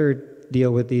could better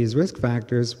deal with these risk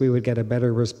factors, we would get a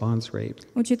better response rate.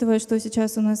 Учитывая, что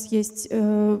сейчас у нас есть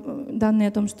данные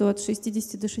о том, что от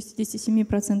 60 до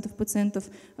 67% пациентов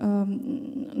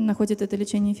находят это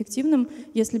лечение эффективным,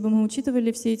 если бы мы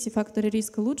учитывали все эти факторы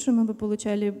риска лучше, мы бы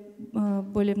получали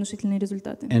более внушительные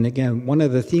результаты. And again, one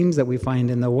of the themes that we find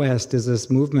in the West is this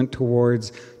movement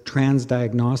towards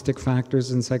transdiagnostic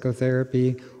factors in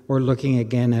psychotherapy, or looking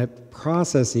again at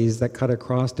processes that cut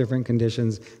across different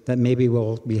conditions that maybe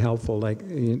will be helpful, like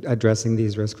addressing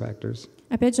these risk factors.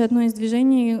 Опять же, одно из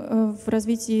движений в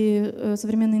развитии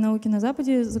современной науки на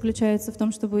Западе заключается в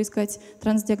том, чтобы искать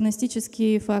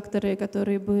трансдиагностические факторы,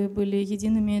 которые бы были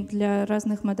едиными для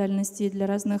разных модальностей, для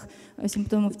разных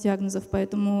симптомов, диагнозов.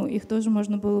 Поэтому их тоже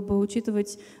можно было бы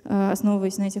учитывать,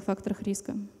 основываясь на этих факторах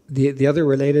риска. The other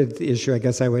related issue, I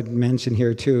guess I would mention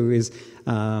here too, is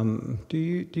do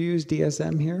you use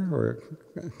DSM here or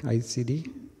ICD?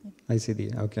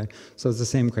 ICD, okay. So it's the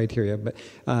same criteria. But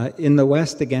in the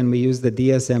West, again, we use the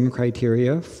DSM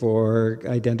criteria for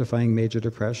identifying major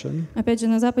depression. Опять же,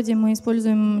 на Западе мы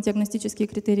используем диагностические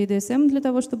критерии DSM для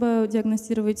того, чтобы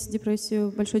диагностировать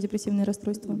депрессию, большое депрессивное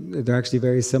расстройство. They're actually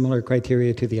very similar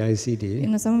criteria to the ICD. И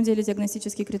на самом деле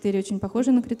диагностические критерии очень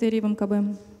похожи на критерии в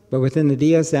МКБ. But within the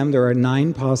DSM, there are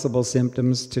 9 possible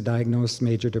symptoms to diagnose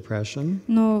major depression.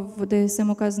 Но в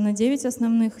DSM указано 9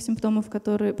 основных симптомов,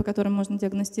 по которым можно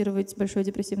диагностировать большое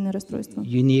депрессивное расстройство.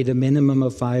 You need a minimum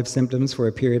of 5 symptoms for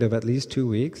a period of at least 2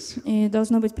 weeks. И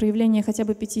должно быть проявление хотя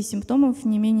бы 5 симптомов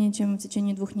не менее чем в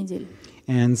течение 2 недель.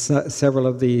 And several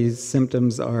of these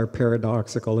symptoms are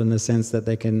paradoxical in the sense that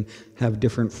they can have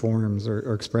different forms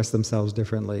or express themselves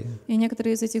differently. И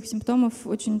некоторые из этих симптомов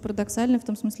очень парадоксальны в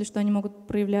том смысле, что они могут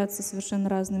проявляться совершенно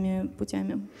разными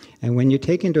путями. And when you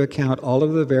take into account all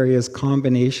of the various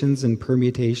combinations and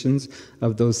permutations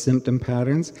of those symptom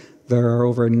patterns, there are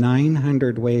over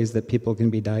 900 ways that people can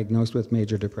be diagnosed with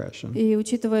major depression. И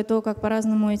учитывая то, как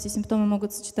по-разному эти симптомы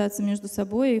могут сочетаться между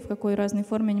собой и в какой разной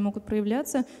форме они могут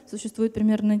проявляться, существует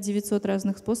примерно 900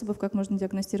 разных способов, как можно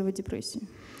диагностировать депрессию.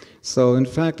 So in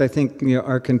fact, I think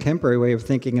our contemporary way of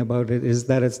thinking about it is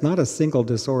that it's not a single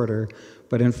disorder,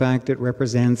 but in fact it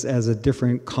represents as a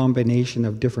different combination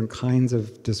of different kinds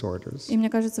of disorders. И мне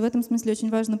кажется, в этом смысле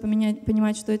очень важно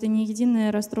понимать, что это не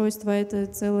единое расстройство, это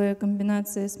целая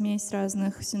комбинация, смесь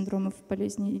разных синдромов,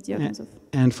 болезней и диагнозов.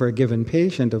 And for a given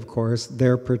patient, of course,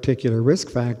 their particular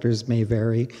risk factors may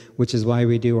vary, which is why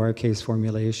we do our case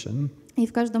formulation. И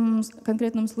в каждом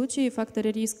конкретном случае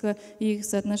факторы риска и их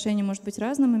соотношение может быть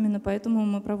разным, именно поэтому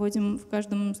мы проводим в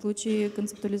каждом случае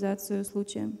концептуализацию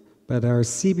случая. But our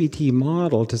CBT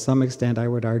model, to some extent, I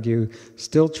would argue,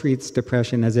 still treats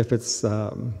depression as if it's,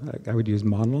 I would use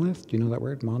monolith. Do you know that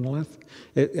word, monolith?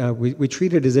 We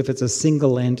treat it as if it's a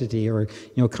single entity or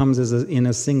comes in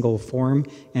a single form,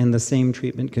 and the same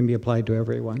treatment can be applied to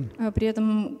everyone. При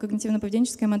этом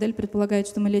когнитивно-поведенческая модель предполагает,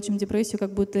 что мы лечим депрессию,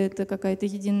 как будто это какая-то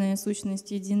единая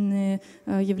сущность, единое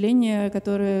явление,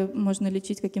 которое можно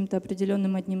лечить каким-то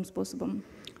определенным одним способом.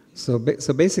 So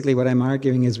basically what I'm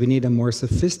arguing is we need a more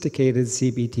sophisticated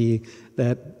CBT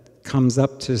that comes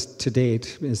up to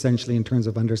date, essentially in terms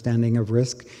of understanding of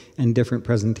risk and different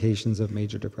presentations of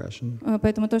major depression.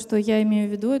 Поэтому то, что я имею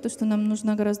в виду, это что нам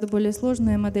нужна гораздо более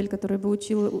сложная модель, которая бы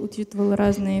учитывала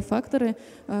разные факторы,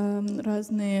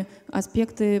 разные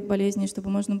аспекты болезни, чтобы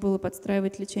можно было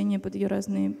подстраивать лечение под ее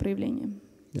разные проявления.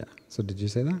 Yeah. So did you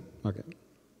say that? Okay.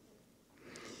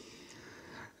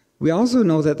 We also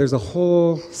know that there's a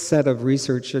whole set of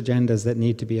research agendas that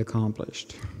need to be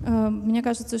accomplished. Мне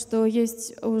кажется, что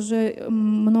есть уже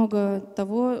много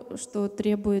того, что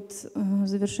требует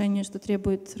завершения, что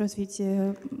требует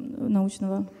развития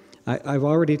научного. I've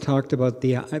already talked about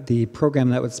the program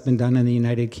that's been done in the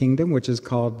United Kingdom, which is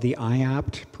called the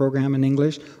IAPT program in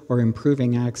English, or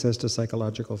Improving Access to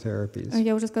Psychological Therapies.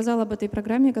 Я уже сказала об этой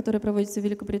программе, которая проводится в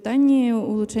Великобритании,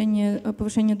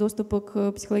 повышение доступа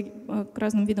к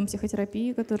разным видам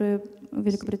психотерапии, которые в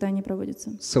Великобритании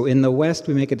проводятся. So in the West,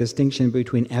 we make a distinction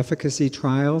between efficacy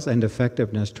trials and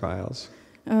effectiveness trials.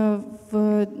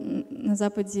 На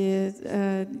Западе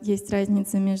есть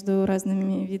разница между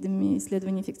разными видами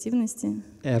исследований эффективности.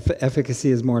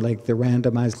 Efficacy is more like the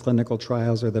randomized clinical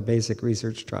trials or the basic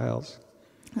research trials.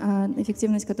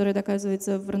 Эффективность, которая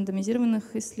доказывается в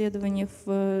рандомизированных исследованиях,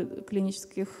 в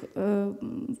клинической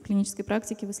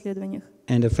практике, в исследованиях.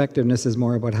 And effectiveness is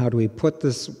more about how do we put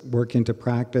this work into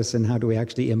practice and how do we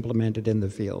actually implement it in the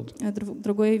field.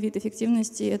 Другой вид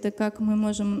эффективности — это как мы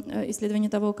можем исследование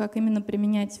того, как именно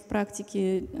применять в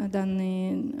практике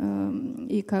данные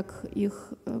и как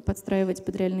их подстраивать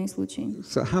под реальные случаи.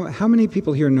 So how many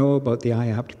people here know about the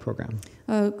IAPT program?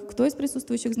 Кто из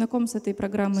присутствующих знаком с этой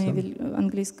программой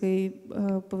английской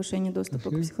повышения доступа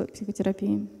к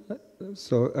психотерапии?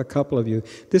 So a couple of you.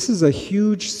 This is a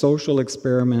huge social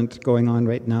experiment going on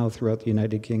right now throughout the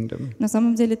United Kingdom. На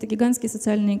самом деле это гигантский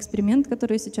социальный эксперимент,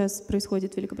 который сейчас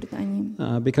происходит в Великобритании.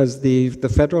 Because the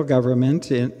federal government,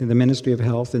 the Ministry of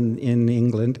Health in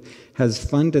England, has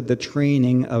funded the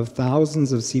training of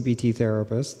thousands of CBT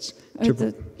therapists.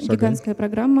 Это гигантская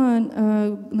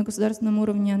программа на государственном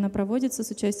уровне, она проводится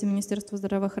с участием Министерства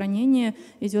здравоохранения,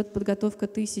 идет подготовка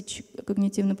тысяч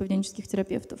когнитивно-поведенческих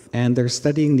терапевтов. And they're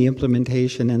studying the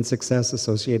implementation and success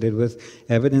associated with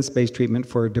evidence-based treatment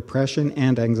for depression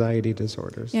and anxiety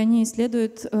disorders. И они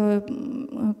исследуют,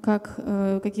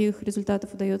 каких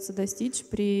результатов удается достичь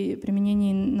при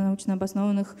применении научно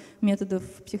обоснованных методов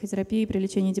психотерапии при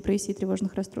лечении депрессии и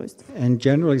тревожных расстройств. And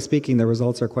generally speaking, the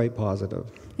results are quite positive.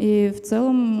 И в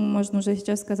целом можно уже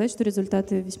сейчас сказать, что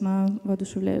результаты весьма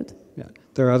воодушевляют. Yeah.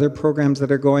 There are other programs that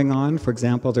are going on. For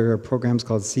example, there are programs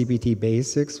called CBT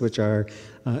Basics, which are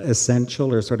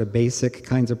essential or sort of basic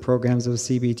kinds of programs of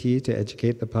CBT to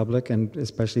educate the public and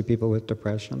especially people with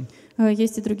depression.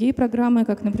 Есть и другие программы,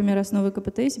 как, например, «Основы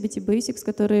КПТ», CBT Basics,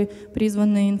 которые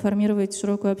призваны информировать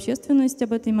широкую общественность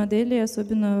об этой модели,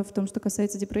 особенно в том, что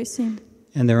касается депрессии.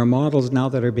 And there are models now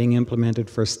that are being implemented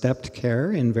for stepped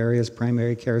care in various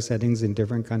primary care settings in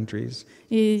different countries.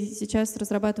 И сейчас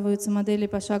разрабатываются модели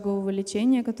пошагового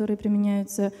лечения, которые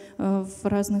применяются в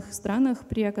разных странах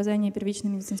при оказании первичной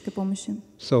медицинской помощи.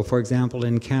 So, for example,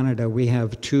 in Canada, we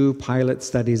have 2 pilot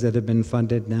studies that have been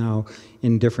funded now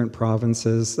in different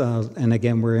provinces. And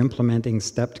again, we're implementing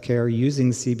stepped care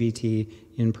using CBT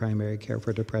in primary care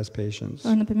for depressed patients.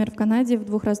 Например, в Канаде в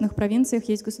 2 разных провинциях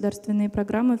есть государственные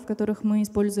программы, в которых мы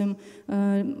используем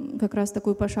как раз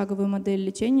такую пошаговую модель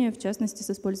лечения, в частности, с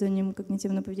использованием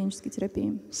когнитивно-поведенческой терапии.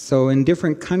 So in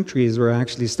different countries, we're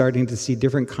actually starting to see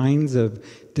different kinds of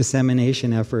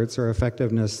dissemination efforts or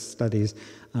effectiveness studies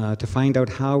to find out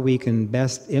how we can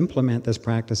best implement this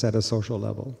practice at a social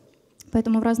level.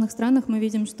 Поэтому в разных странах мы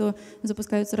видим, что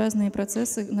запускаются разные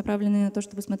процессы, направленные на то,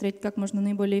 чтобы смотреть, как можно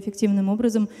наиболее эффективным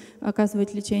образом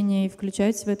оказывать лечение и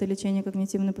включать в это лечение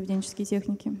когнитивно-поведенческие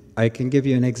техники. I can give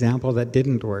you an example that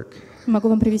didn't work. Могу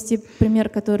вам привести пример,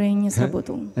 который не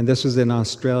сработал. And this was in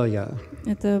Australia.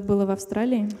 Это было в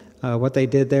Австралии. What they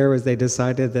did there was they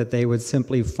decided that they would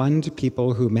simply fund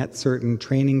people who met certain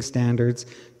training standards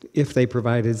if they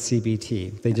provided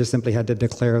CBT. They just simply had to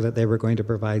declare that they were going to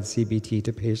provide CBT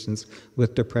to patients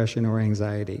with depression or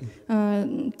anxiety.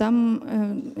 Там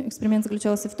эксперимент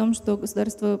заключался в том, что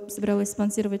государство собиралось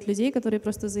спонсировать людей, которые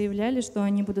просто заявляли, что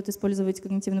они будут использовать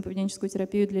когнитивно-поведенческую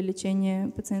терапию для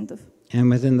лечения пациентов.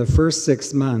 And within the first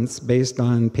 6 months, based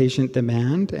on patient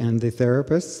demand and the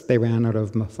therapists, they ran out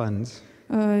of funds.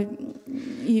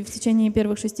 И в течение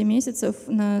первых 6 месяцев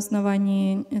на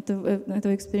основании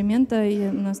этого эксперимента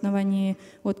и на основании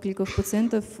откликов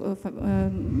пациентов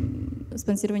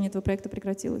спонсирование этого проекта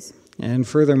прекратилось. And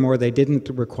furthermore, they didn't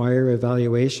require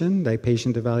evaluation, like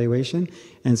patient evaluation,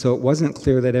 and so it wasn't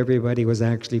clear that everybody was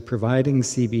actually providing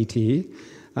CBT.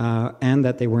 And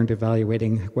that they weren't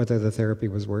evaluating whether the therapy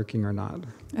was working or not.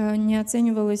 Не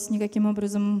оценивалось никаким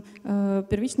образом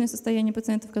первичное состояние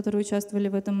пациентов, которые участвовали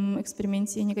в этом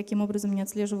эксперименте, и никаким образом не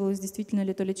отслеживалось, действительно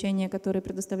ли то лечение, которое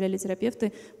предоставляли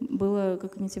терапевты, было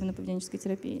когнитивно-поведенческой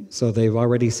терапией. So they've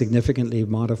already significantly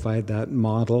modified that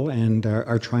model and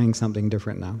are trying something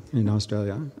different now in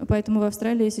Australia. Поэтому в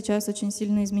Австралии сейчас очень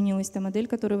сильно изменилась та модель,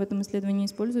 которую в этом исследовании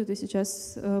используют, и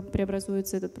сейчас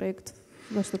преобразуется этот проект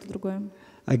во что-то другое.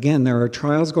 Again, there are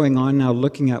trials going on now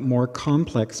looking at more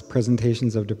complex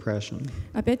presentations of depression.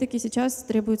 Опять-таки сейчас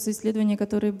требуются исследования,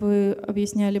 которые бы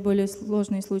объясняли более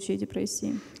сложные случаи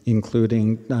депрессии.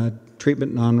 Including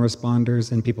treatment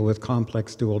non-responders and people with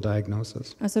complex dual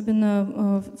diagnosis.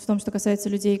 Особенно в том, что касается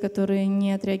людей, которые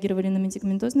не отреагировали на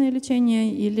медикаментозное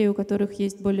лечение или у которых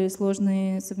есть более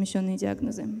сложные совмещенные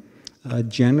диагнозы.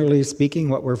 Generally speaking,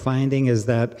 what we're finding is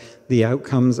that the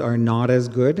outcomes are not as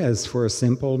good as for a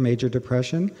simple major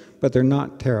depression, but they're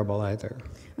not terrible either.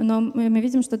 Но мы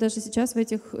видим, что даже сейчас в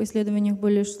этих исследованиях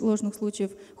более сложных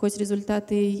случаев, хоть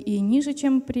результаты и ниже,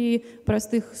 чем при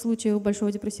простых случаях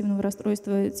большого депрессивного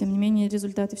расстройства, тем не менее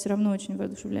результаты все равно очень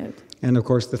воодушевляют. And of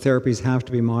course, the therapies have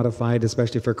to be modified,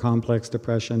 especially for complex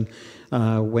depression,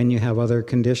 when you have other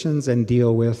conditions and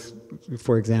deal with,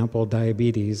 for example,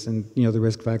 diabetes and the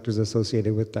risk factors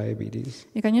associated with diabetes.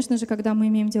 И, конечно же, когда мы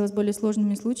имеем дело с более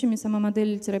сложными случаями, сама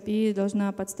модель терапии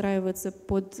должна подстраиваться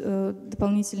под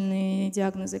дополнительные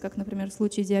диагнозы, как, например, в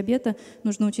случае диабета,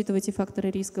 нужно учитывать и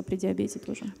факторы риска при диабете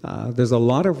тоже. There's a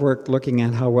lot of work looking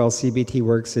at how well CBT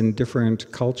works in different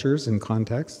cultures and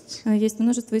contexts. Есть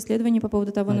множество исследований по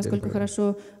поводу того, насколько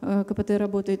хорошо КПТ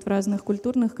работает в разных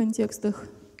культурных контекстах.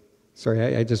 Sorry,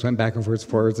 I just went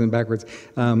forwards and backwards.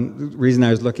 The reason I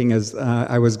was looking is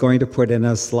I was going to put in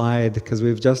a slide because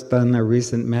we've just done a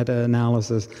recent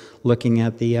meta-analysis looking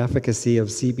at the efficacy of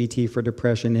CBT for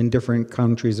depression in different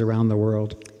countries around the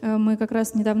world. Мы как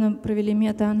раз недавно провели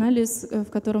мета-анализ,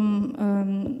 в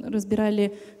котором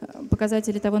разбирали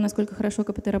показатели того, насколько хорошо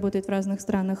КПТ работает в разных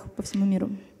странах по всему миру.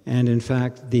 And in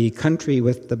fact, the country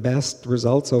with the best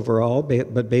results overall,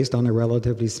 but based on a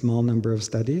relatively small number of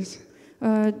studies,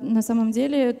 на самом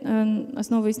деле,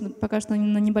 основываясь пока что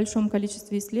на небольшом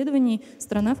количестве исследований,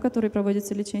 страна, в которой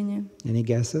проводится лечение. Any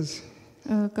guesses?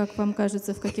 Как вам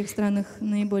кажется, в каких странах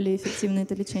наиболее эффективно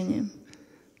это лечение?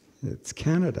 It's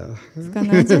Canada. В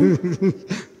Канаде.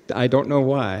 I don't know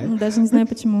why. Даже не знаю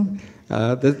почему.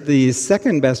 The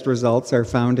second best results are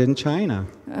found in China.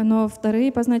 Но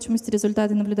вторые по значимости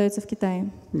результаты наблюдаются в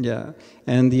Китае. Yeah,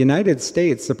 and the United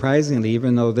States, surprisingly,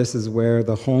 even though this is where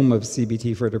the home of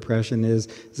CBT for depression is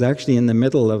actually in the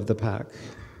middle of the pack.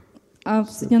 А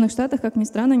в Соединенных Штатах, как ни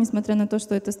странно, несмотря на то,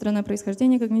 что это страна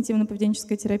происхождения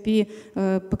когнитивно-поведенческой терапии,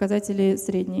 показатели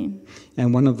средние.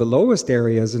 And one of the lowest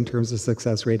areas in terms of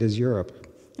success rate is Europe.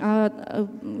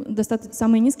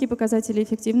 Самые низкие показатели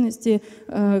эффективности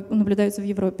наблюдаются в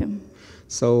Европе.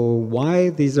 So why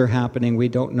these are happening, we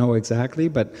don't know exactly,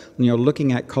 but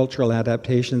looking at cultural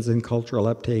adaptations and cultural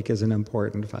uptake is an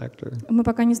important factor. Мы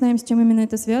пока не знаем, с чем именно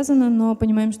это связано, но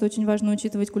понимаем, что очень важно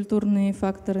учитывать культурные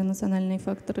факторы, национальные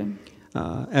факторы.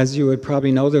 As you would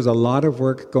probably know, there's a lot of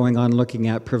work going on looking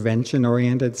at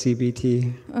prevention-oriented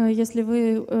CBT. Если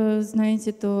вы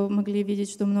знаете, то могли видеть,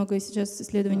 что много сейчас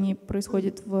исследований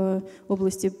происходит в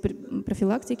области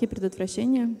профилактики,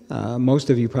 предотвращения. Most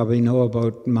of you probably know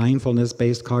about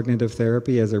mindfulness-based cognitive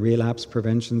therapy as a relapse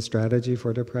prevention strategy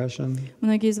for depression.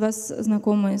 Многие из вас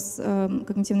знакомы с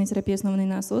когнитивной терапией, основанной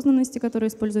на осознанности, которая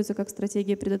используется как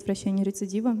стратегия предотвращения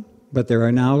рецидива. But there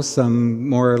are now some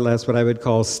more or less what I would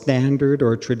call standard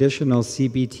or traditional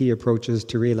CBT approaches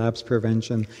to relapse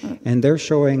prevention, and they're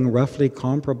showing roughly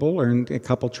comparable, or in a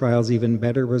couple trials even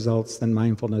better results than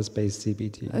mindfulness-based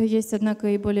CBT. Есть, однако,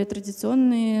 и более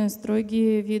традиционные,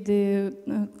 строгие виды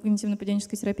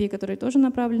когнитивно-поведенческой терапии, которые тоже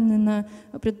направлены на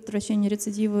предотвращение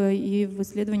рецидива, и в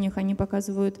исследованиях они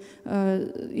показывают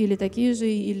или такие же,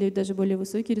 или даже более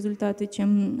высокие результаты,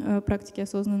 чем практики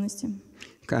осознанности.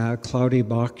 Claudia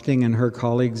Bochting and her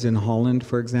colleagues in Holland,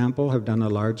 for example, have done a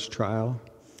large trial.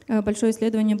 Большое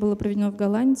исследование было проведено в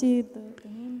Голландии.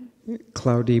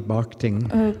 Claudia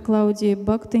Bochting. Клауди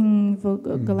Бактинг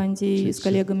в Голландии с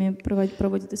коллегами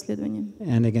проводит исследование.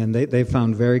 And again, they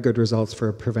found very good results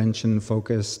for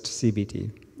prevention-focused CBT.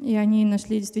 И они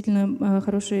нашли действительно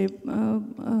хорошие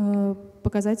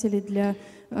показатели для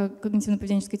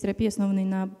когнитивно-поведенческой терапии, основанной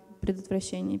на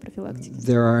предотвращении и профилактике.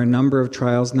 There are a number of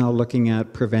trials now looking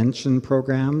at prevention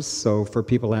programs, so for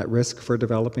people at risk for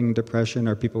developing depression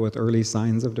or people with early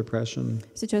signs of depression.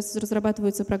 Сейчас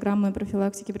разрабатываются программы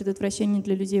профилактики предотвращения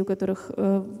для людей, у которых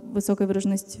высокая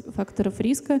выраженность факторов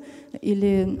риска,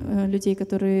 или людей,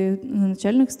 которые на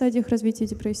начальных стадиях развития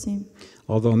депрессии.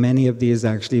 Although many of these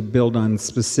actually build on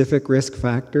specific risk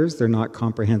factors, they're not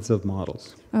comprehensive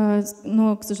models.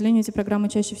 Но, к сожалению, эти программы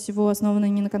чаще всего основаны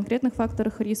не на конкретных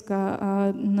факторах риска,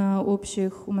 а на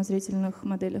общих умозрительных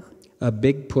моделях. A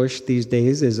big push these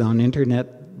days is on internet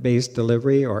internet-based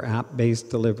delivery or app-based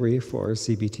delivery for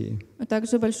CBT.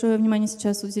 Также большое внимание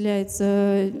сейчас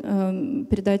уделяется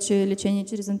передаче лечения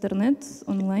через интернет,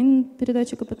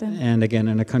 онлайн-передаче КПТ. And again,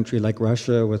 in a country like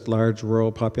Russia with large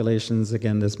rural populations,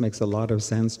 again, this makes a lot of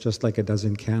sense, just like it does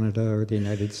in Canada or the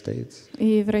United States.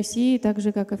 И в России, так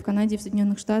же, как и в Канаде, в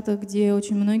Соединенных Штатах, где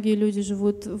очень многие люди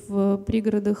живут в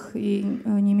пригородах и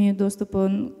не имеют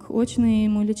доступа к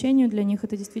очному лечению, для них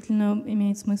это действительно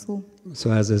имеет смысл.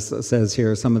 So as it says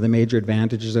here, some of the major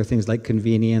advantages are things like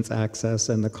convenience, access,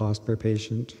 and the cost per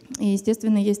patient. И,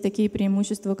 естественно, есть такие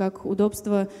преимущества, как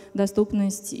удобство,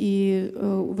 доступность и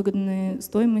выгодная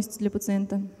стоимость для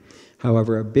пациента.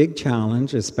 However, a big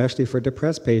challenge, especially for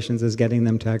depressed patients, is getting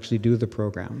them to actually do the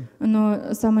program.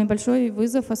 Но самый большой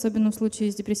вызов, особенно в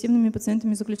случае с депрессивными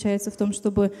пациентами, заключается в том,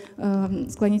 чтобы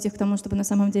склонить их к тому, чтобы на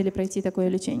самом деле пройти такое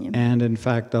лечение. And in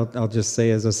fact, I'll just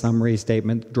say as a summary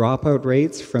statement, dropout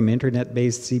rates from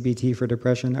internet-based CBT for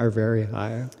depression are very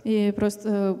high. И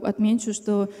просто отмечу,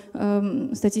 что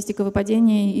статистика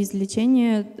выпадения из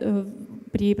лечения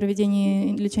при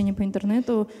проведении лечения по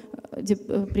интернету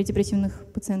при депрессивных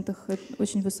пациентах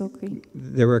очень высокой.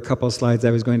 There were a couple of slides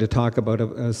I was going to talk about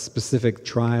a specific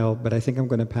trial, but I think I'm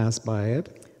going to pass by it.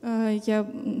 Я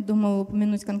думал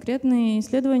упомянуть конкретные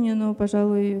исследования, но,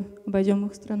 пожалуй, обойдем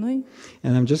их стороной.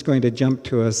 And I'm just going to jump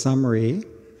to a summary.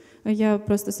 Я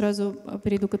просто сразу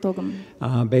перейду к итогам.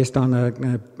 Based on,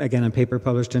 again, a paper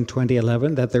published in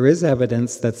 2011, that there is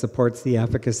evidence that supports the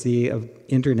efficacy of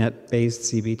internet-based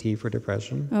CBT for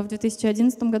depression. В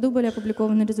 2011 году были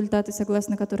опубликованы результаты,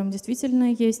 согласно которым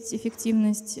действительно есть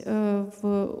эффективность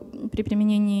при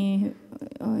применении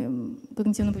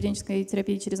когнитивно-поведенческой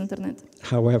терапии через интернет.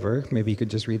 However, maybe you could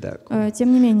just read that.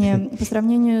 Тем не менее, по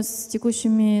сравнению с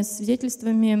текущими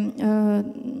свидетельствами,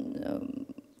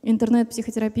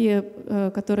 интернет-психотерапия,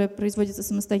 которая производится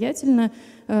самостоятельно,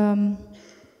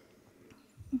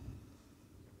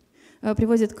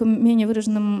 приводит к менее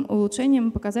выраженным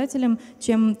улучшениям, показателям,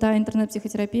 чем та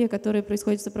интернет-психотерапия, которая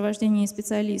происходит в сопровождении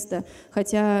специалиста.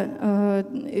 Хотя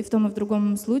и в том, и в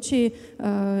другом случае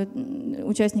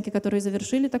участники, которые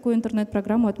завершили такую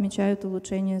интернет-программу, отмечают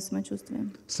улучшение самочувствия.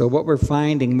 So what we're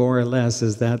finding more or less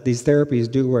is that these therapies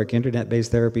do work,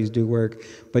 internet-based therapies do work,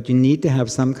 but you need to have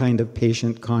some kind of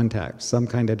patient contact, some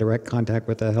kind of direct contact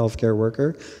with a healthcare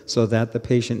worker so that the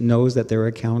patient knows that they're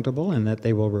accountable and that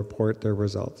they will report their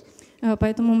results.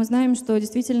 Поэтому мы знаем, что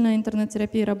действительно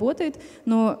интернет-терапия работает,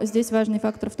 но здесь важный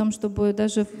фактор в том, чтобы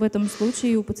даже в этом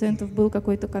случае у пациентов был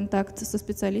какой-то контакт со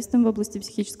специалистом в области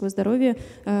психического здоровья,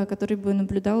 который бы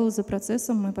наблюдал за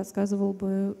процессом и подсказывал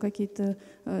бы какие-то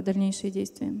дальнейшие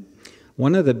действия.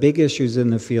 One of the big issues in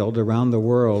the field around the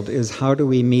world is how do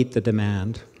we meet the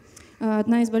demand?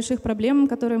 Одна из больших проблем,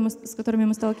 с которыми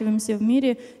мы сталкиваемся в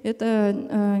мире,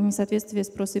 это несоответствие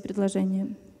спроса и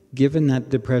предложения. Given that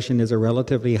depression is a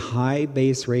relatively high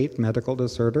base rate medical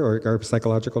disorder or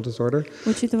psychological disorder,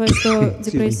 учитывая, что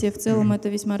депрессия в целом это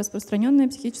весьма распространенное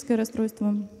психическое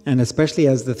расстройство, and especially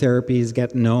as the therapies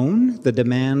get known, the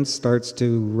demand starts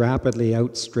to rapidly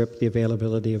outstrip the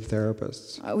availability of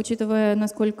therapists. Учитывая,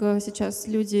 насколько сейчас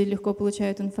люди легко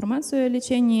получают информацию о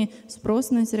лечении,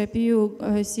 спрос на терапию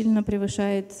сильно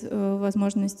превышает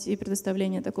возможность и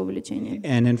предоставление такого лечения.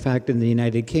 And in fact, in the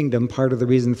United Kingdom, part of the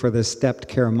reason for the stepped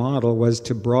care model was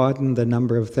to broaden the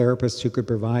number of therapists who could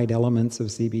provide elements of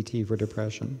CBT for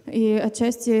depression. И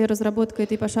отчасти разработка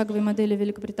этой пошаговой модели в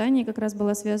Великобритании как раз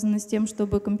была связана с тем,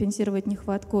 чтобы компенсировать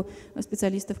нехватку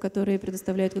специалистов, которые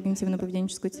предоставляют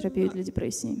когнитивно-поведенческую терапию для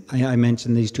депрессии. I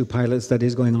mentioned these two pilot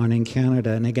studies going on in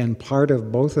Canada, and again, part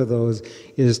of both of those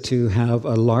is to have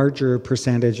a larger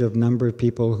percentage of number of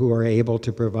people who are able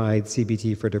to provide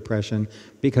CBT for depression,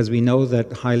 because we know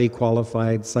that highly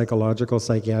qualified psychological,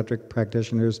 psychiatric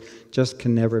practitioners just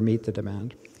can never meet the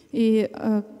demand. И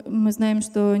мы знаем,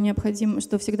 что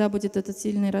что всегда будет этот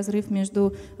сильный разрыв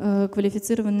между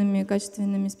квалифицированными,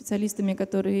 качественными специалистами,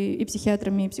 и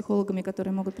психиатрами, и психологами,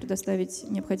 которые могут предоставить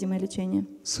необходимое лечение.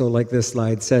 So, like this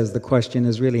slide says, the question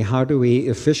is really how do we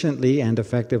efficiently and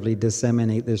effectively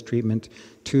disseminate this treatment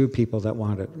to people that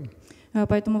want it?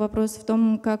 Поэтому вопрос в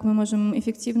том, как мы можем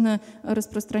эффективно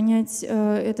распространять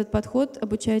этот подход,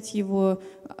 обучать ему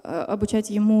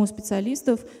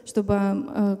специалистов,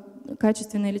 чтобы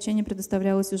качественное лечение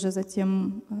предоставлялось уже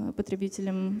затем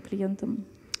потребителям, клиентам.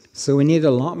 So we need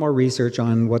a lot more research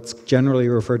on what's generally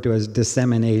referred to as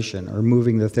dissemination, or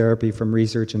moving the therapy from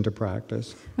research into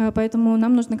practice. Поэтому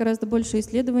нам нужно гораздо больше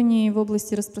исследований в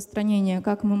области распространения,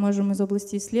 как мы можем из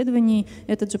области исследований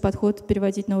этот же подход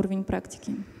переводить на уровень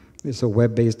практики. So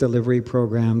web-based delivery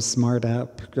programs,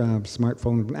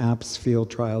 smartphone apps, field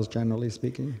trials, generally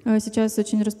speaking. Сейчас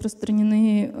очень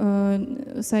распространены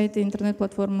сайты,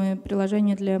 интернет-платформы,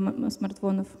 приложения для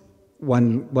смартфонов.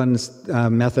 One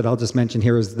method I'll just mention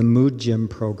here is the Mood Gym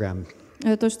program.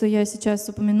 То, что я сейчас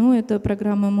упомяну, это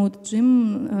программа Mood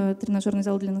Gym, тренажерный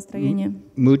зал для настроения.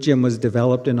 Mood Gym was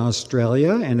developed in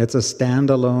Australia, and it's a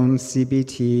standalone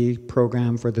CBT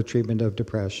program for the treatment of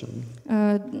depression.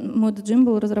 Mood Gym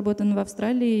был разработан в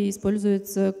Австралии и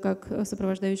используется как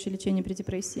сопровождающее лечение при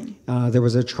депрессии. There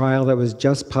was a trial that was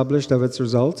just published of its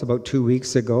results about 2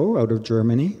 weeks ago out of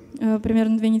Germany.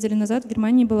 Примерно 2 недели назад в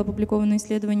Германии было опубликовано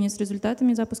исследование с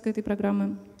результатами запуска этой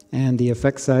программы. And the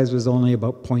effect size was only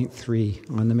about 0.3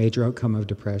 on the major outcome of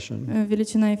depression.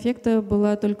 Величина эффекта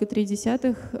была только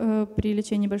 0,3 при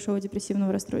лечении большого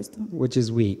депрессивного расстройства. Which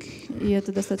is weak. И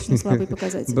это достаточно слабый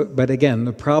показатель. But again,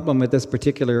 the problem with this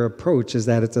particular approach is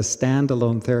that it's a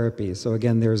standalone therapy. So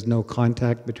again, there's no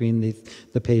contact between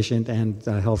the patient and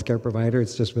the healthcare provider.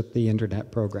 It's just with the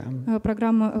internet program.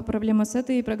 Проблема с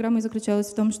этой программой заключалась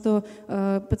в том, что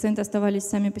пациенты оставались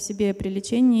сами по себе при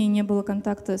лечении, и не было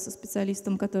контакта со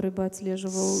специалистом, который бы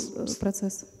отслеживал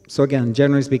процесс. So again,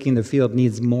 generally speaking, the field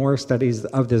needs more studies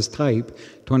of this type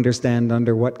to understand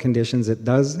under what conditions it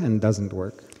does and doesn't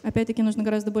work. Опять-таки нужно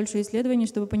гораздо больше исследований,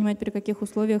 чтобы понимать, при каких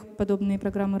условиях подобные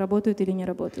программы работают или не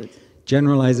работают.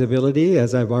 Generalizability,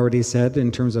 as I've already said, in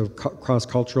terms of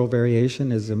cross-cultural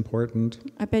variation is important.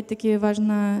 Опять-таки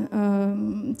важна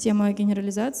тема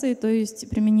генерализации, то есть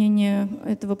применение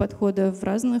этого подхода в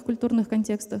разных культурных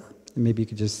контекстах. Maybe you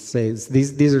could just say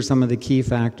these are some of the key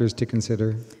factors to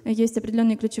consider. Есть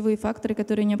определенные ключевые факторы,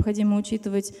 которые необходимо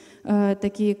учитывать,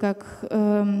 такие как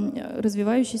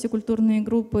развивающиеся культурные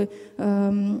группы,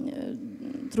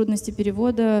 трудности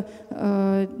перевода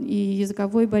и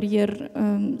языковой барьер,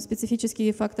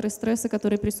 специфические факторы стресса,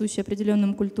 которые присущи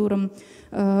определенным культурам,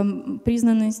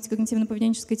 признанность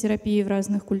когнитивно-поведенческой терапии в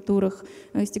разных культурах,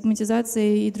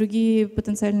 стигматизация и другие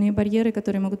потенциальные барьеры,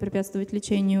 которые могут препятствовать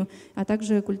лечению, а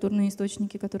также культурные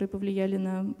источники, которые повлияли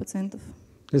на пациентов.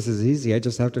 This is easy. I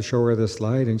just have to show her the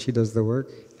slide and she does the work.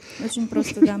 Очень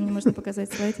просто, да, мне можно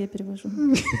показать слайд, я перевожу.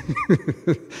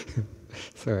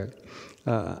 Sorry.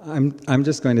 I'm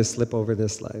just going to slip over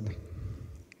this slide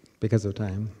because of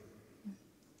time.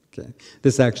 Okay.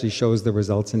 This actually shows the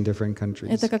results in different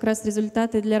countries. Это как раз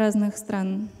результаты для разных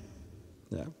стран.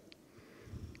 Yeah.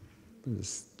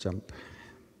 Just jump.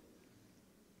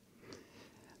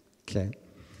 Okay.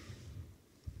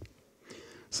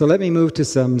 So let me move to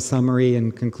some summary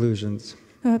and conclusions.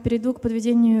 Перейду к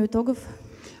подведению итогов.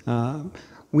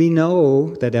 We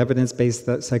know that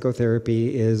evidence-based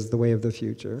psychotherapy is the way of the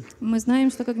future. Мы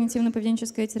знаем, что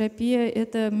когнитивно-поведенческая терапия —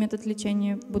 это метод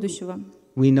лечения будущего.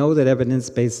 We know that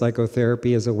evidence-based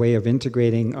psychotherapy is a way of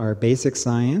integrating our basic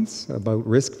science about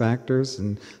risk factors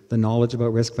and the knowledge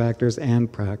about risk factors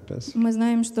and practice. Мы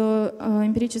знаем, что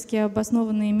эмпирически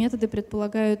обоснованные методы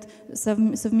предполагают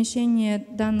совмещение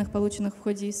данных, полученных в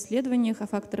ходе исследований, о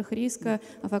факторах риска,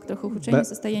 о факторах ухудшения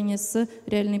состояния с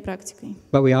реальной практикой.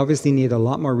 But we obviously need a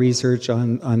lot more research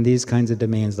on these kinds of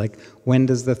domains, like when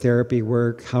does the therapy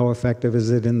work, how effective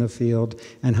is it in the field,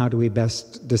 and how do we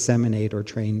best disseminate or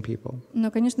train people. Но,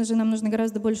 конечно же, нам нужно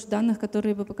гораздо больше данных,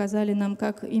 которые бы показали нам,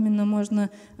 как именно можно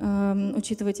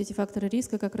учитывать эти факторы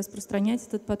риска, как распространять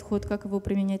этот подход, как его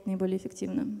применять наиболее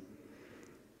эффективно.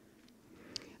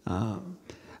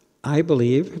 I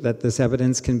believe that this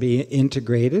evidence can be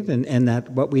integrated and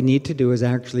that what we need to do is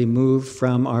actually move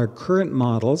from our current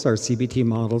models, our CBT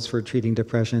models for treating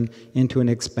depression, into an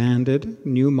expanded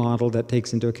new model that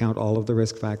takes into account all of the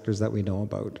risk factors that we know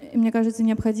about. Мне кажется,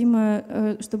 необходимо,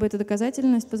 чтобы эта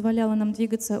доказательность позволяла нам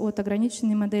двигаться от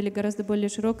ограниченной модели к гораздо более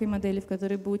широкой модели, в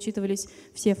которой бы учитывались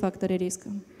все факторы риска.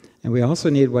 And we also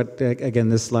need what, again,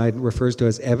 this slide refers to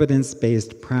as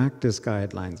evidence-based practice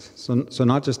guidelines. So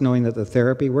not just knowing that the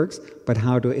therapy works, but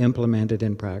how to implement it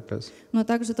in practice. Но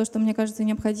также то, что мне кажется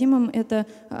необходимым, это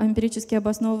эмпирически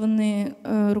обоснованные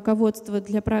руководства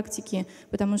для практики,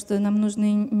 потому что нам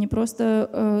нужны не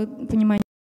просто понимание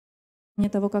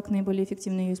того, как наиболее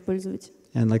эффективно ее использовать.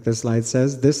 And like the slide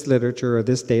says, this literature or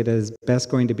this data is best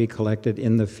going to be collected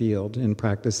in the field, in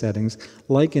practice settings,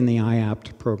 like in the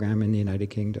IAPT program in the United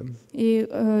Kingdom. И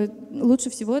лучше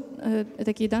всего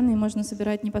такие данные можно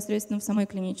собирать непосредственно в самой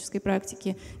клинической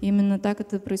практике. И именно так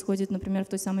это происходит, например, в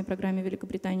той самой программе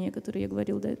Великобритании, о которой я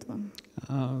говорил до этого.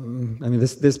 I mean,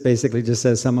 this basically just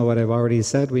says some of what I've already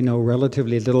said. We know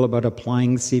relatively little about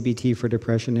applying CBT for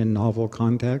depression in novel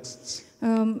contexts.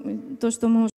 То, что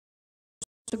мы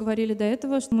говорили до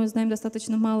этого, что мы знаем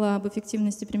достаточно мало об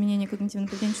эффективности применения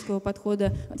когнитивно-поведенческого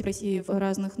подхода в депрессии в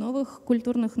разных новых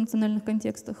культурных национальных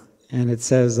контекстах. And it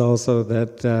says also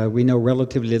that we know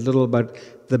relatively little about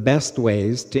the best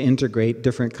ways to integrate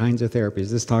different kinds of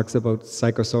therapies. This talks about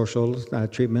psychosocial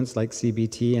treatments like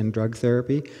CBT and drug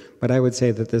therapy, but I would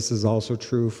say that this is also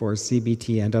true for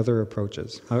CBT and other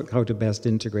approaches, how to best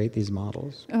integrate these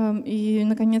models. И,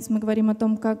 наконец, мы говорим о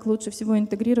том, как лучше всего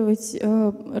интегрировать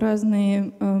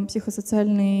разные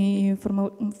психосоциальные и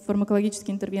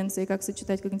фармакологические интервенции, как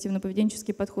сочетать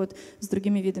когнитивно-поведенческий подход с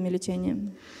другими видами лечения.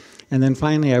 And then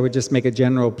finally, I would just make a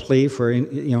general plea for,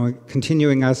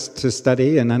 continuing us to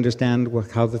study and understand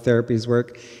how the therapies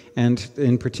work, and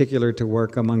in particular to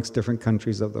work amongst different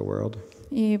countries of the world.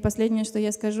 И последнее, что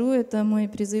я скажу, это мой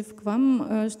призыв к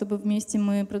вам, чтобы вместе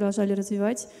мы продолжали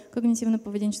развивать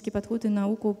когнитивно-поведенческий подход и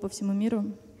науку по всему миру.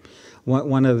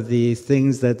 One of the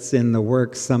things that's in the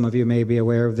works, some of you may be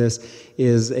aware of this,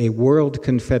 is a world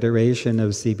confederation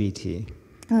of CBT.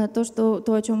 То,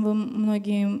 о чем вы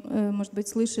многие, может быть,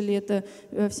 слышали, это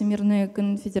Всемирная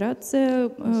конфедерация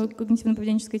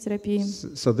когнитивно-поведенческой терапии.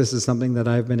 So this is something that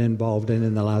I've been involved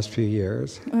in the last few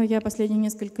years. Я последние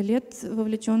несколько лет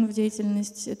вовлечен в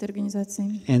деятельность этой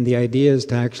организации. And the idea is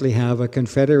to actually have a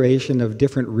confederation of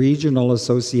different regional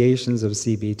associations of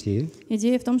CBT.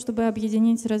 Идея в том, чтобы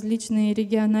объединить различные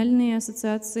региональные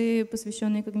ассоциации,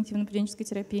 посвященные когнитивно-поведенческой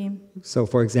терапии. So,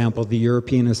 for example, the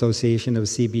European Association of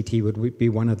CBT would be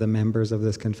one of the members of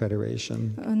this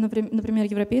confederation. Например,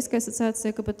 Европейская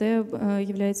ассоциация КПТ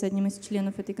является одним из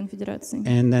членов этой конфедерации.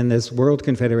 And then this World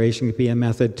Confederation could be a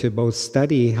method to both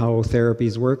study how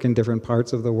therapies work in different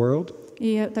parts of the world.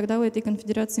 И тогда у этой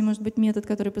конфедерации может быть метод,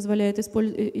 который позволяет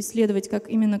исследовать, как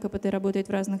именно КПТ работает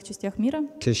в разных частях мира.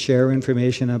 To share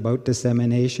information about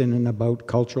dissemination and about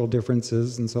cultural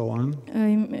differences and so on.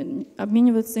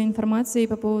 Обмениваться информацией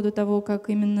по поводу того, как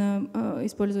именно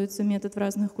используется метод в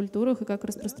разных культурах и как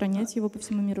распространять его по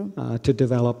всему миру. To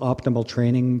develop optimal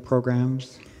training programs.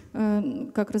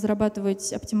 Как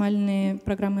разрабатывать оптимальные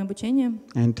программы обучения.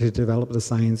 And to develop the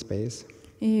science base.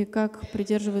 И как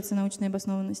придерживаться научной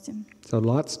обоснованности. So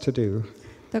lots to do.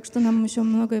 Так что нам еще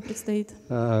многое предстоит.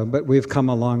 But we've come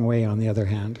a long way on the other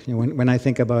hand. When I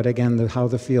think about again how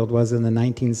the field was in the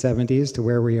 1970s to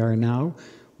where we are now,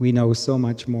 we know so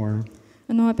much more.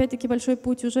 Но опять-таки большой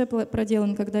путь уже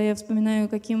проделан, когда я вспоминаю,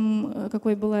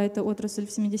 какой была эта отрасль в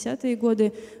 70-е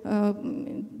годы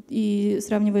и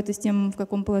сравниваю это с тем, в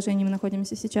каком положении мы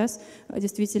находимся сейчас,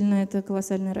 действительно это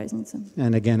колоссальная разница.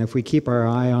 And again, if we keep our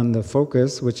eye on the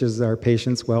focus, which is our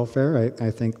patients' welfare, I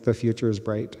think the future is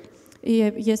bright.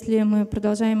 И если мы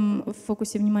продолжаем в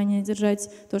фокусе внимания держать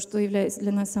то, что является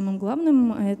для нас самым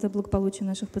главным, а это благополучие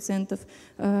наших пациентов,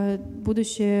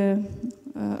 будущее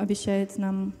обещает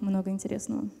нам много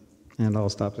интересного. And I'll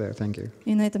stop there. Thank you.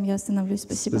 И на этом я остановлюсь.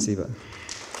 Спасибо. Спасибо.